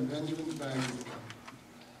 there in Benjamin's bag is the cup.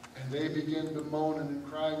 And they begin bemoaning and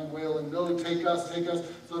crying and wailing, "No, take us, take us."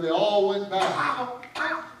 So they all went back.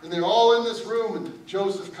 And they're all in this room, and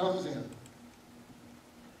Joseph comes in.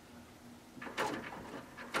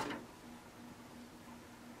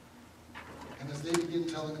 And as they begin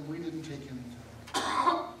telling him, "We didn't take anything."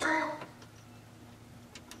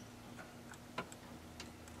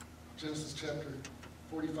 Genesis chapter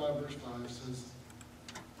 45, verse 5 says,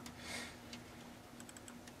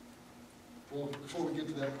 well, before we get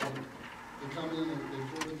to that point, they come in and they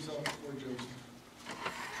throw themselves before Joseph.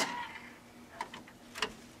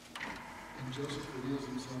 And Joseph reveals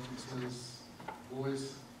himself and says,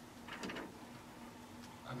 "Boys,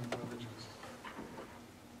 I'm your brother Joseph."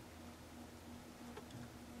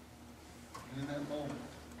 And in that moment,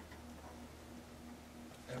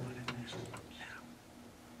 everything changed.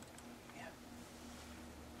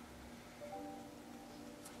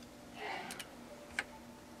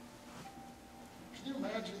 Can you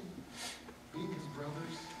imagine being his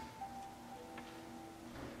brothers?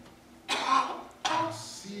 And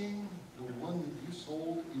seeing the one that you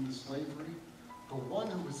sold into slavery, the one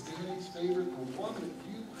who was Daddy's favorite, the one that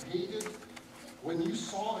you hated, when you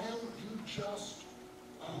saw him, you just,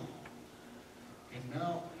 oh. And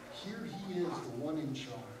now, here he is, the one in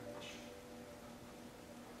charge.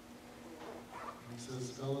 And he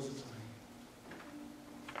says, "Fellas, it's me."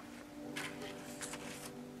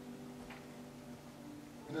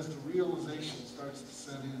 And as the realization starts to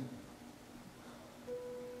set in,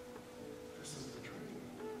 this is the dream.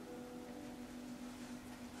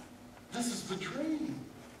 This is the dream.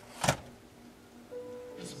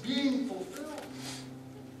 It's being fulfilled.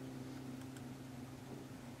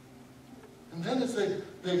 And then as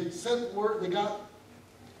they sent word, they got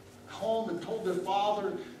home and told their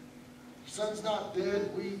father, "Your son's not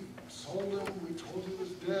dead. We sold him. We told him he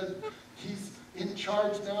was dead. He's in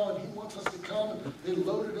charge now, and he wants us to come." And they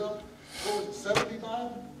loaded up, what was it, 70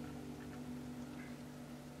 Bob?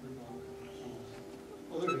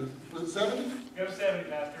 Oh, there it is. Was it 70? Go 70,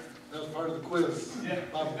 Pastor. That was part of the quiz. Yeah.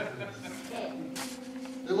 Bible quiz.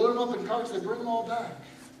 They load them up in carts, they bring them all back.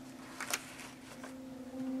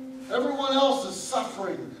 Everyone else is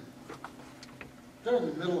suffering. They're in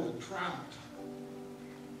the middle of a drought.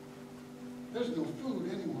 There's no food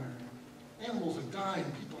anywhere. Animals are dying.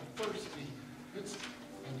 People are thirsty. And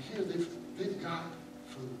here they've got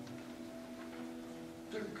food.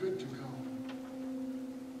 They're good to go.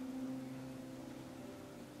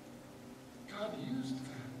 God used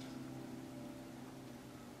that.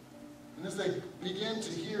 And as they began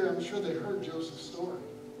to hear, I'm sure they heard Joseph's story.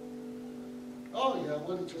 Oh yeah, it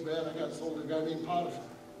wasn't too bad. I got sold to a guy named Potiphar.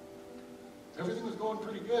 Everything was going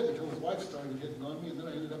pretty good until his wife started hitting on me, and then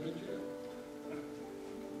I ended up in jail,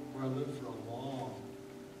 where I lived for a long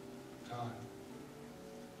time.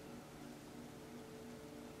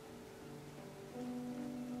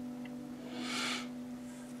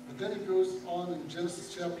 But then he goes on in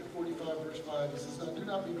Genesis chapter 45, verse 5. He says, now do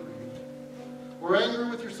not be grieved or angry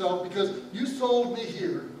with yourself because you sold me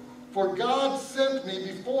here. For God sent me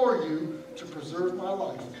before you to preserve my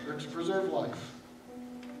life, or to preserve life.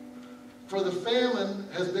 For the famine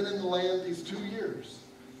has been in the land these 2 years,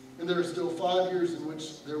 and there are still 5 years in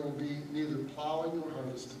which there will be neither plowing nor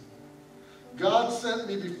harvesting. God sent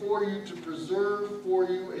me before you to preserve for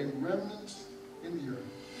you a remnant in the earth,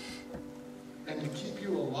 and to keep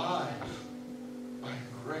you alive by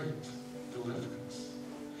a great deliverance.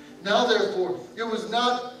 Now therefore, it was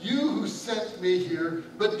not you who sent me here,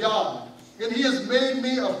 but God. And he has made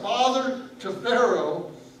me a father to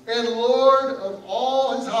Pharaoh, and Lord of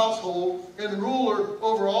all his household, and ruler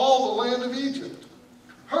over all the land of Egypt.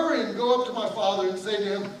 Hurry and go up to my father and say to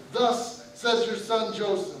him, thus says your son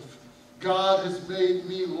Joseph, God has made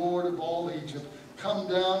me Lord of all Egypt. Come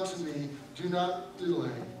down to me, do not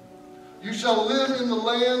delay. You shall live in the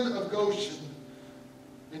land of Goshen,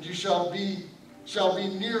 and you shall be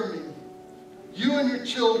near me, you and your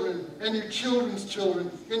children, and your children's children,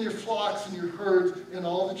 and your flocks and your herds, and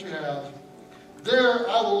all that you have. There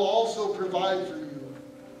I will also provide for you,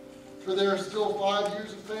 for there are still 5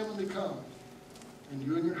 years of famine to come, and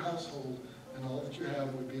you and your household and all that you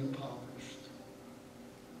have would be impoverished.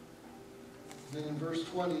 And then in verse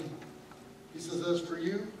 20, he says, as for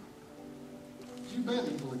you, you meant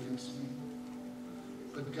evil against me,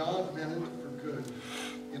 but God meant it for good,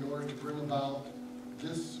 in order to bring about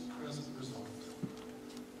this present result,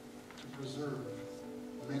 to preserve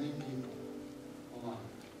many people alive.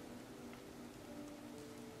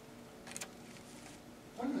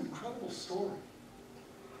 What an incredible story.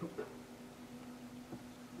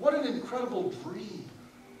 What an incredible dream.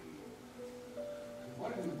 And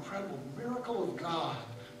what an incredible miracle of God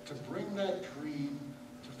to bring that dream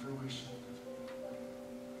to fruition.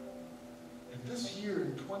 And this year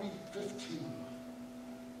in 2015,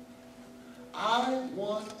 I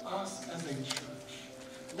want us as a church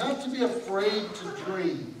not to be afraid to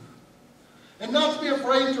dream. And not to be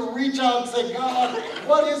afraid to reach out and say, God,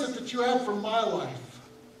 what is it that you have for my life?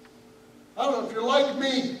 I don't know, if you're like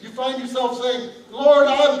me, you find yourself saying, Lord,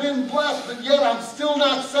 I've been blessed, but yet I'm still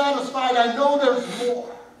not satisfied. I know there's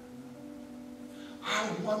more. I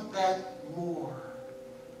want that more.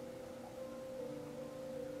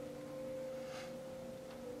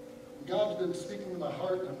 God's been speaking to my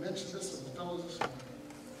heart, and I mentioned this to the fellows this morning.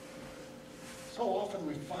 So often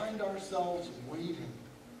we find ourselves waiting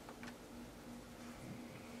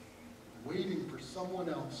for someone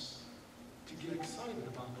else to get excited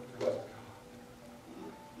about the things of God.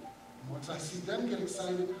 And once I see them get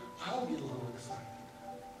excited, I'll get a little excited.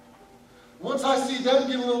 Once I see them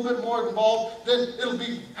get a little bit more involved, then it'll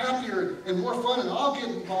be happier and more fun, and I'll get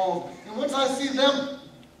involved. And once I see them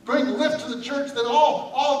bring lift to the church, then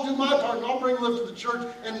I'll do my part, and I'll bring lift to the church.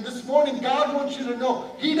 And this morning, God wants you to know,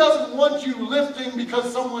 He doesn't want you lifting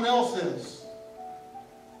because someone else is.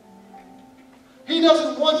 He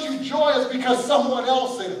doesn't want you joyous because someone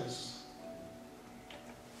else is.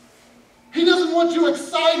 He doesn't want you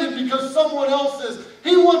excited because someone else is.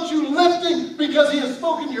 He wants you lifting because He has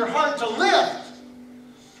spoken to your heart to lift.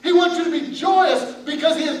 He wants you to be joyous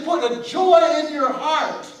because He has put a joy in your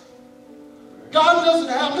heart. God doesn't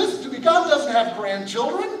have, listen to me, God doesn't have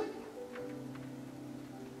grandchildren.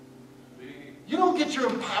 You don't get your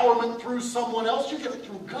empowerment through someone else, you get it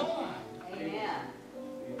through God. Amen.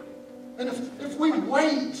 And if we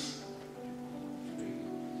wait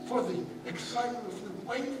for the excitement, if we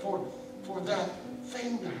wait for that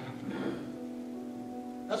thing to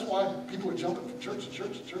happen, that's why people are jumping from church to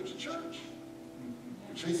church to church to church.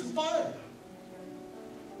 They're chasing fire.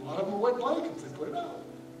 A lot of them are wet blankets, they put it out.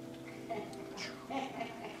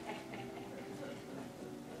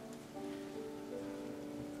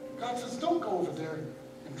 God says, don't go over there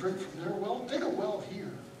and drink from their well. Dig a well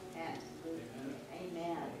here.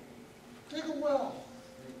 Amen. Dig a well.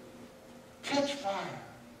 Catch fire.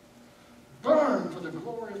 Burn for the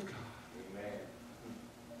glory of God.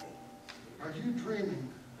 Are you dreaming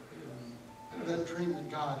of that dream that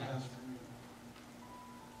God has for you?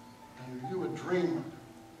 And are you a dreamer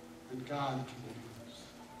that God can use?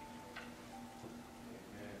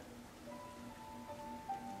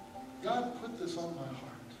 God put this on my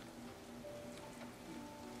heart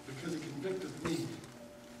because He convicted me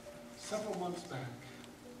several months back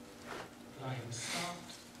that I had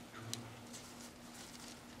stopped dreaming.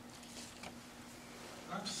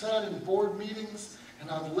 I've sat in board meetings and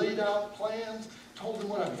I've laid out plans, told them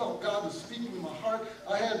what I felt God was speaking in my heart.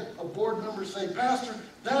 I had a board member say, Pastor,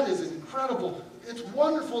 that is incredible. It's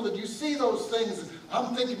wonderful that you see those things. And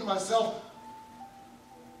I'm thinking to myself,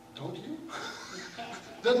 don't you?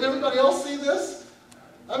 Doesn't everybody else see this?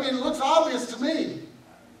 I mean, it looks obvious to me.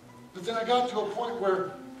 But then I got to a point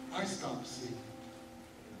where I stopped seeing.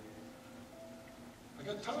 I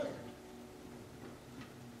got tired.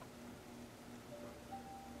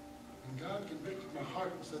 And God convicted my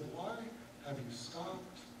heart and said, why have you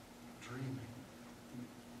stopped dreaming?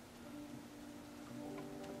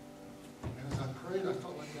 And as I prayed, I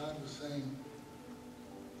felt like God was saying,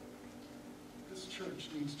 this church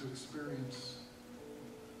needs to experience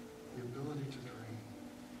the ability to dream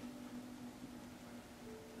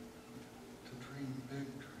big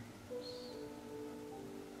dreams.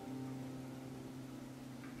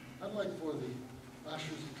 I'd like for the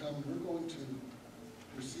ushers to come. We're going to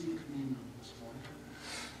receive communion this morning.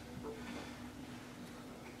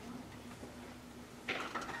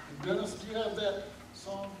 And Dennis, do you have that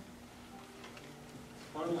song?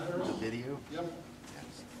 Marlon Harris? Video? Yep.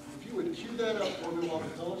 If you would cue that up for me while the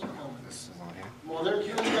fellows are coming. This is on here. While they're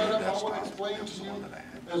queuing that up, I want to explain to you,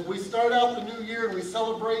 as we start out the new year and we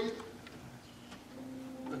celebrate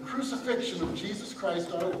the crucifixion of Jesus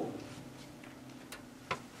Christ our Lord.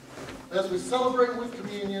 As we celebrate with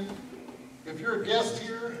communion, if you're a guest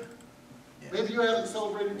here, maybe you haven't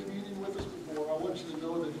celebrated communion with us before, I want you to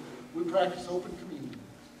know that we practice open communion.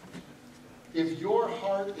 If your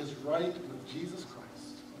heart is right with Jesus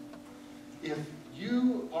Christ, if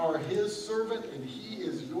you are His servant and He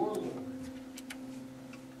is your Lord,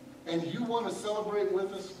 and you want to celebrate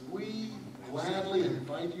with us, we gladly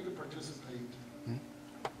invite you to participate.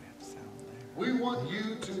 We want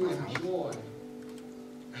you to enjoy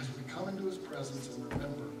as we come into His presence and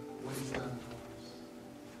remember what He's done for us.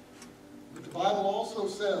 But the Bible also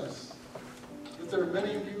says that there are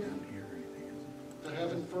many of you that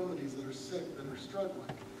have infirmities, that are sick, that are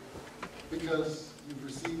struggling, because you've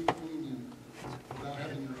received communion without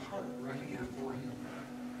having your heart right before Him.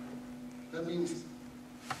 That means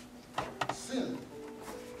sin.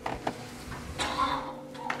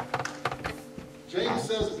 James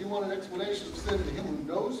says if you want an explanation of sin, to him who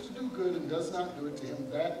knows to do good and does not do it, to him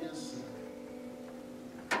that is sin.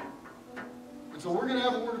 And so we're going to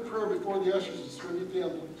have a word of prayer before the ushers distribute the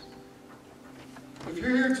emblems. If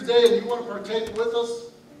you're here today and you want to partake with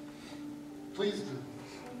us, please do.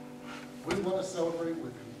 We want to celebrate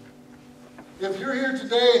with you. If you're here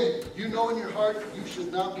today and you know in your heart you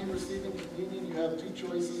should not be receiving communion, you have two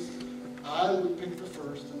choices. I would pick the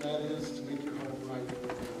first, and that is to make your heart right with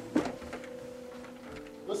God.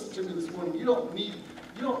 Listen to me this morning. You don't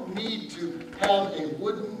need to have a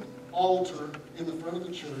wooden altar in the front of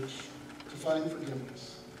the church to find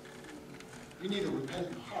forgiveness. You need a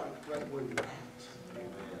repentant heart right where you're at.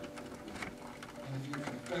 And if you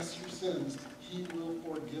confess your sins, He will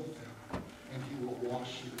forgive them, and He will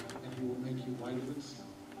wash you, and He will make you whiter than snow.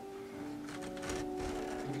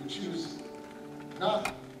 If you choose not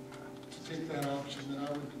to take that option, then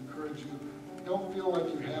I would encourage you, don't feel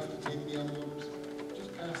like you have to take the envelopes.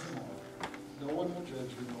 Just pass them on. No one will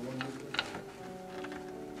judge you. No one will judge you.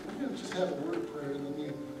 We're going to just have a word of prayer, and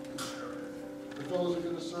then the fellows are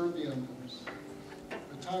going to serve the emblems.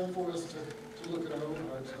 A time for us to look at our own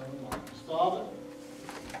hearts and our own lives. Father,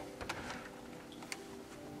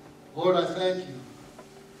 Lord, I thank you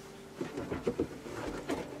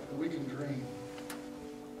that we can dream.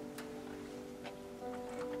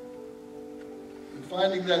 And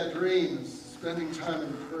finding that dream is spending time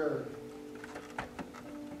in prayer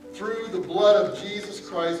through the blood of Jesus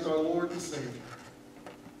Christ, our Lord and Savior.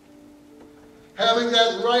 Having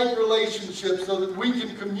that right relationship so that we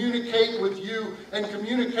can communicate with you. And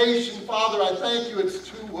communication, Father, I thank you, it's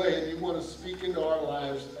two-way, and you want to speak into our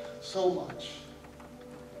lives so much.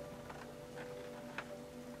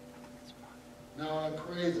 Now I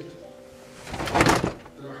pray that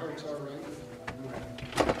our hearts are right with you.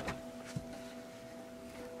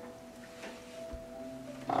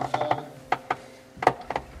 Now, Father,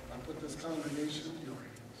 I put this congregation into your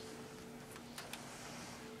hands.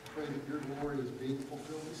 Pray that your glory is being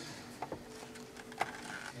fulfilled this year.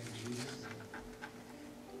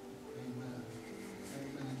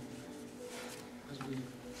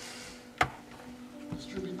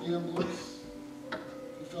 the envelopes.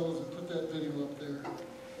 You fellas will put that video up there.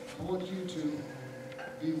 I want you to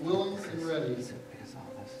be willing and ready to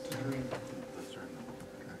dream.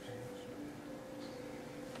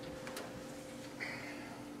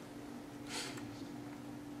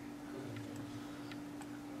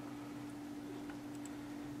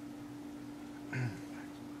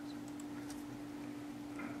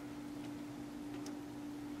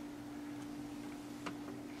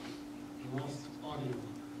 Audio.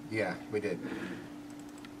 Yeah, we did.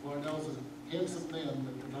 Larnell's a handsome man,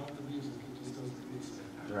 but without the music, it just doesn't make sense.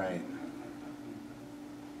 Right.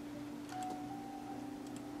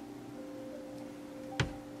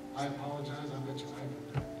 I apologize, I bet you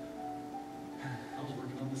I could. I was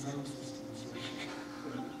working on the sound system this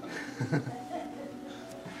week.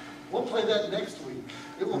 We'll play that next week.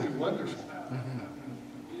 It will be wonderful.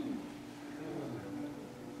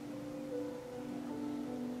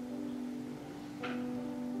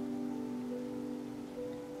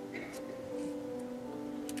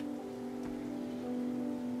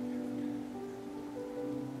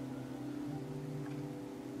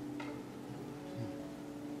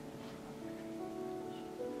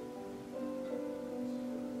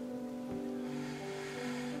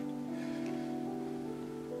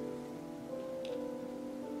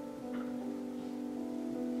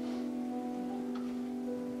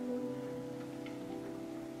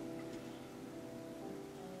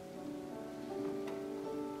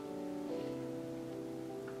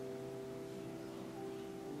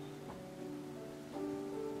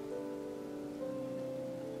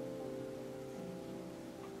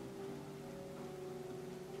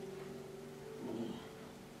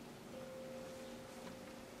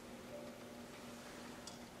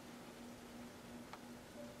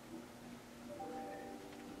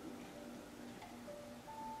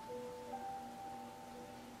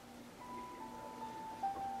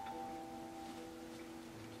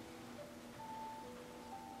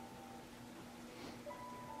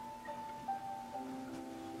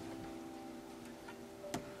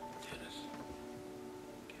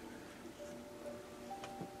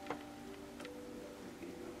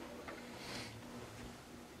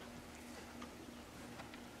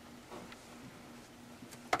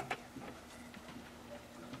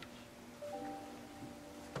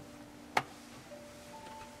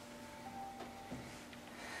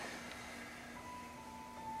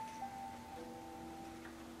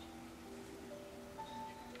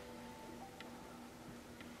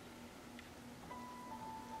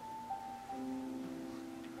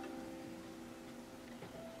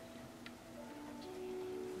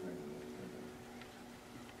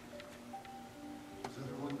 Has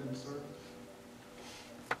everyone been served?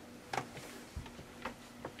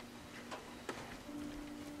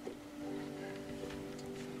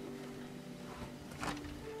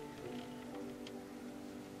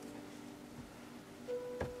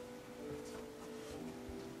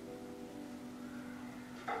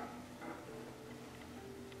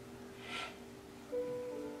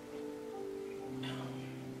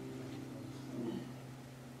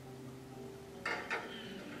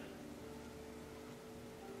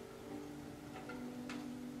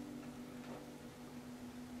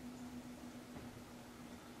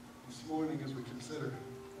 This morning, as we consider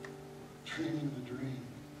dreaming the dream,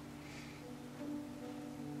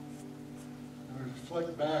 and we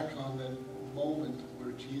reflect back on that moment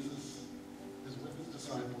where Jesus is with his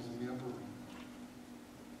disciples in the upper room.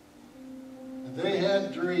 And they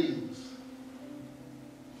had dreams.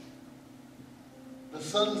 The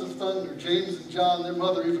sons of thunder, James and John, their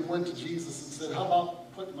mother even went to Jesus and said, "How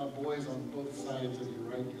about putting my boys on both sides of your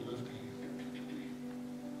right and your left hand?"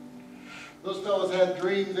 Those fellows had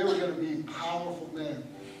dreams. They were going to be powerful men.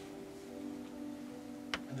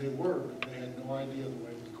 And they were, but they had no idea the way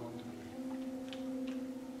it was going to be.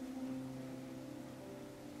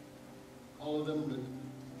 All of them but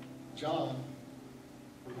John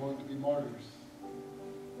were going to be martyrs.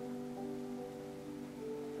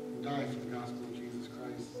 Who died for the gospel of Jesus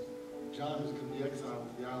Christ. John was going to be exiled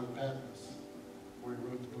to the Isle of Patmos, where he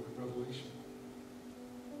wrote the book of Revelation.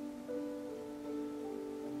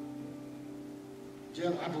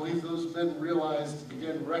 Again, I believe those men realized,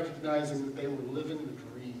 began recognizing that they were living the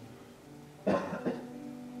dream.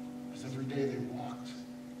 As every day they walked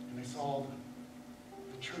and they saw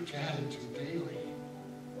the church added to daily.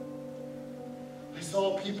 They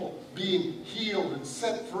saw people being healed and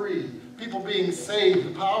set free, people being saved,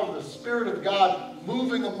 the power of the Spirit of God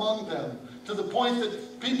moving among them, to the point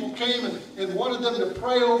that people came and wanted them to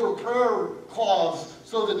pray over prayer cloths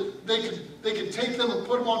so that they could take them and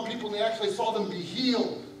put them on people, and they actually saw them be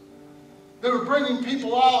healed. They were bringing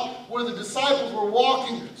people out where the disciples were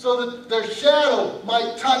walking so that their shadow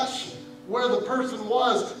might touch where the person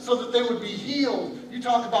was so that they would be healed. You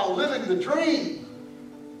talk about living the dream.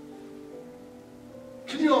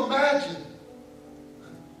 Can you imagine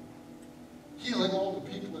healing all the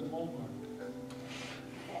people in Walmart?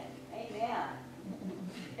 Amen.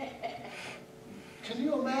 Can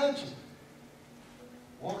you imagine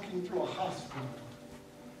walking through a hospital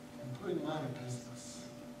and putting them out of business?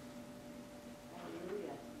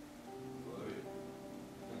 Hallelujah.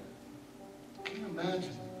 Can you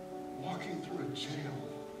imagine walking through a jail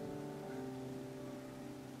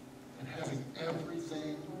and having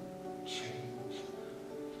everything change?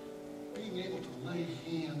 Being able to lay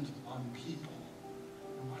hands on people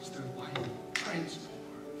and watch their life transform.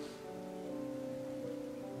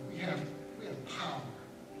 We have power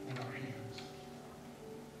in our hands.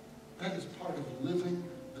 That is part of living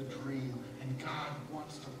the dream, and God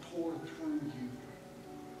wants to pour through you.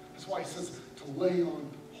 That's why he says to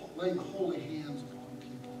laying holy hands upon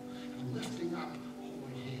people and lifting up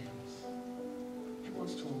holy hands. He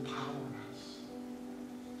wants to empower us.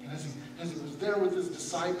 And as he was there with his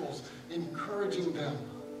disciples, encouraging them,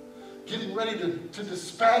 getting ready to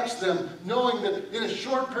dispatch them, knowing that in a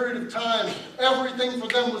short period of time, everything for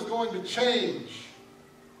them was going to change.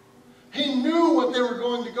 He knew what they were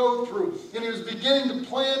going to go through, and he was beginning to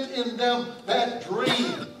plant in them that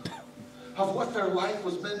dream of what their life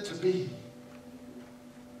was meant to be.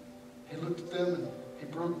 He looked at them and he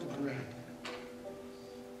broke the bread.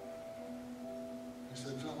 He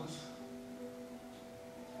said, fellas,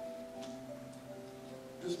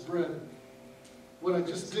 this bread, what I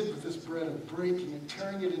just did with this bread of breaking it,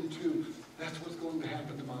 tearing it in two, that's what's going to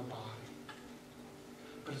happen to my body.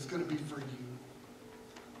 But it's going to be for you.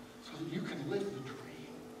 So that you can live the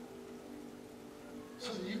dream.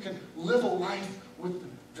 So that you can live a life with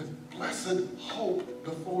the blessed hope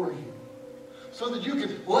before you. So that you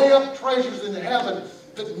can lay up treasures in heaven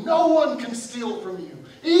that no one can steal from you.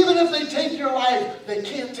 Even if they take your life, they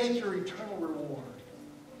can't take your eternal reward.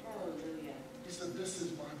 Hallelujah. He said, this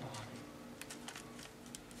is my body.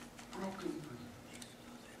 Broken for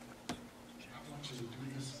you. I want you to do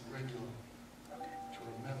this regularly to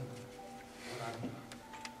remember what I've done.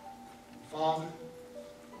 Father,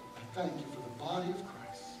 I thank you for the body of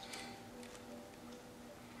Christ.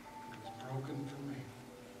 It was broken for me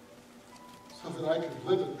so that I could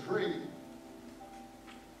live a dream.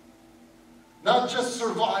 Not just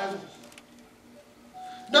survival.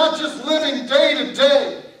 Not just living day to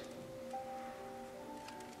day.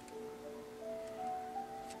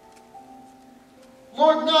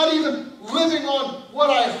 Lord, not even living on what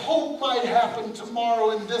I hope might happen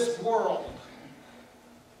tomorrow in this world.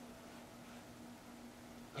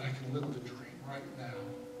 But I can live the dream right now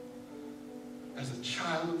as a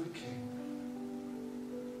child of the King.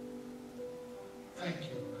 Thank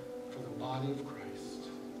you for the body of Christ.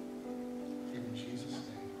 In Jesus'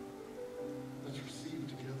 name. Let's receive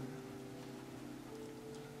together.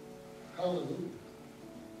 Hallelujah.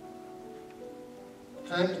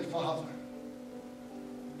 Thank you, Father.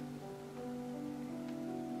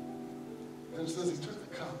 Then it says he took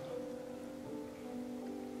the cup.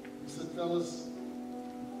 He said, fellas,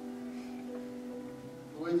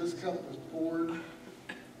 the way this cup was poured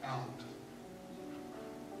out,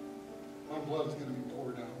 my blood's going to be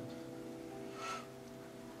poured out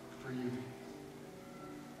for you.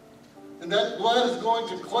 And that blood is going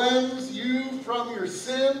to cleanse you from your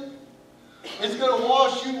sin. It's going to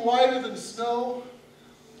wash you whiter than snow.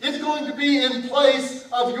 It's going to be in place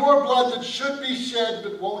of your blood that should be shed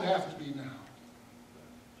but won't have to be now.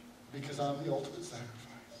 Because I'm the ultimate sacrifice.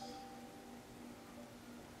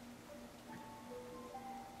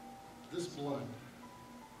 This blood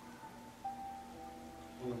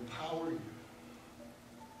will empower you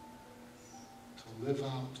to live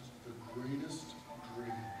out the greatest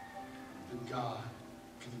dream that God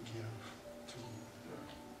can give to you.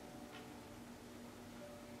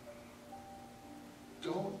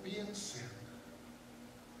 Don't be in sin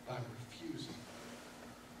by refusing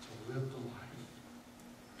to live the life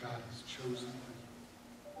God has chosen for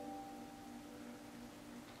you.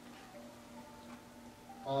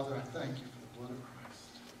 Father, I thank you for the blood of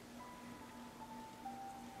Christ.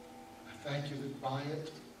 I thank you that by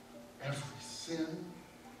it, every sin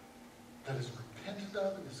that is repented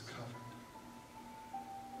of is covered.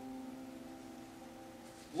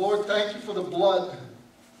 Lord, thank you for the blood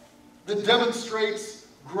that demonstrates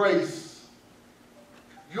grace,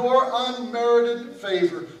 your unmerited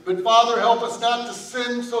favor. But Father, help us not to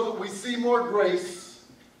sin so that we see more grace,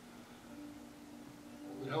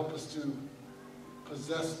 but help us to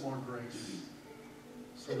possess more grace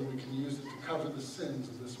so so that we can use it to cover the sins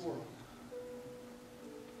of this world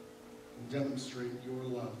and demonstrate your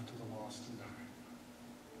love to the lost and dying.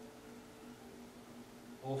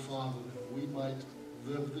 Oh, Father, that we might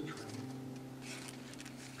live the dream,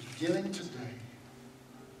 beginning today,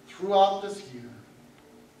 throughout this year,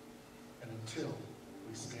 and until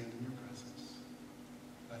we stand in your presence.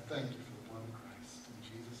 I thank you for the blood of Christ. In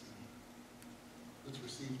Jesus' name. Let's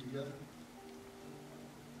receive together.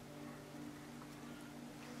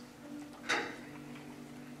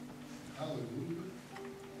 Hallelujah.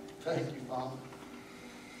 Thank you, Father.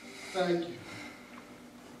 Thank you.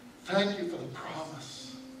 Thank you for the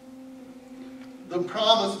promise. The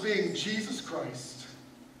promise being Jesus Christ,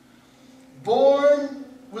 born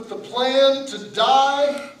with the plan to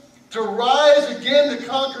die, to rise again, to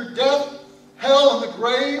conquer death, hell, and the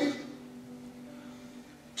grave,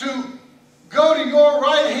 to go to your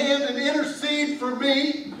right hand and intercede for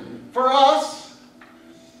me, for us.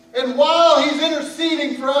 And while he's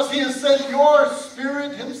interceding for us, he has sent your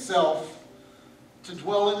Spirit himself to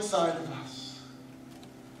dwell inside of us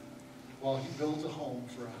while he builds a home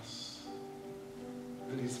for us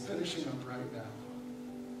that he's finishing up right now,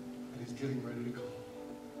 and he's getting ready to go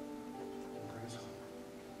and bring us home.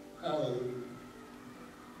 Hallelujah.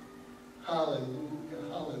 Hallelujah,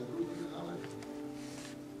 hallelujah, hallelujah.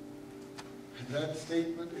 And that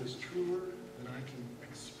statement is truer than I can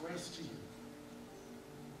express to you.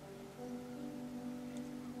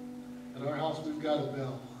 At our house, we've got a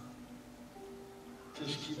bell.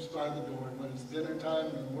 Tish keeps by the door, and when it's dinner time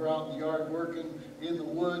and we're out in the yard working, in the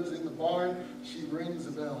woods, in the barn, she rings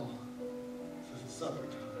the bell. Says it's supper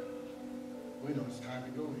time. We know it's time to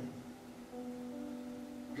go in.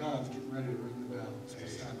 God's getting ready to ring the bell. So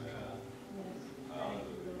it's time to come.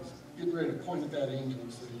 He's getting ready to point at that angel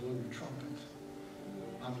and say, blow your trumpet.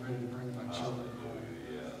 I'm ready to bring my children.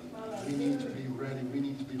 We need to be ready. We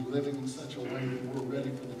need to be living in such a way that we're ready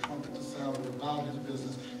for the trumpet to sound. We're about his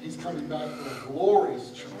business. He's coming back for a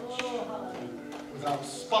glorious church, without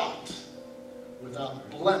spot, without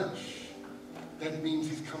blemish. That means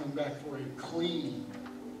he's coming back for a clean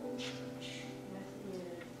church.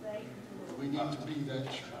 We need to be that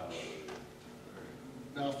church.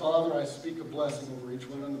 Now, Father, I speak a blessing over each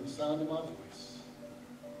one under the sound of my voice.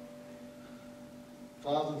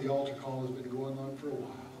 Father, the altar call has been going on for a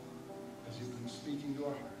while, as you've been speaking to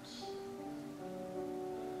our hearts.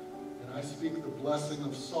 And I speak the blessing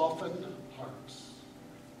of softened hearts.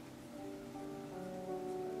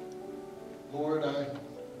 Lord,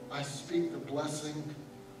 I speak the blessing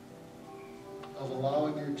of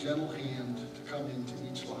allowing your gentle hand to come into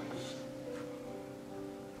each life.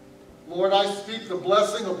 Lord, I speak the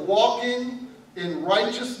blessing of walking in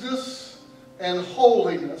righteousness and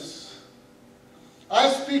holiness. I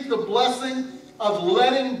speak the blessing of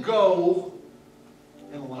letting go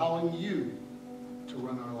and allowing you to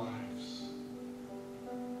run our lives.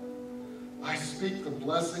 I speak the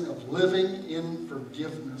blessing of living in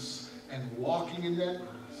forgiveness and walking in that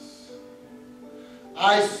grace.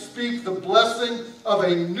 I speak the blessing of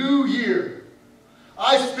a new year.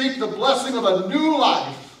 I speak the blessing of a new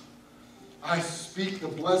life. I speak the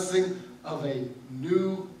blessing of a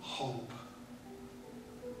new hope.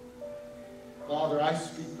 Father, I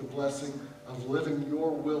speak the blessing of living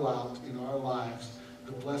your will out in our lives,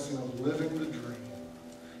 the blessing of living the dream.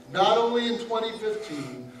 Not only in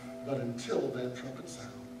 2015, but until that trumpet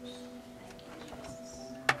sounds.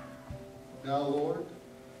 Now, Lord,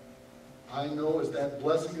 I know as that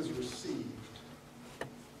blessing is received,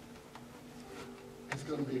 it's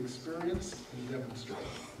going to be experienced and demonstrated.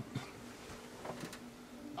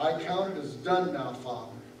 I count it as done now,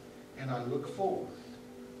 Father, and I look forward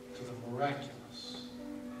to the miraculous.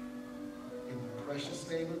 In the precious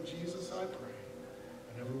name of Jesus, I pray.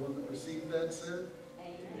 And everyone that received that said,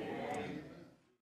 amen.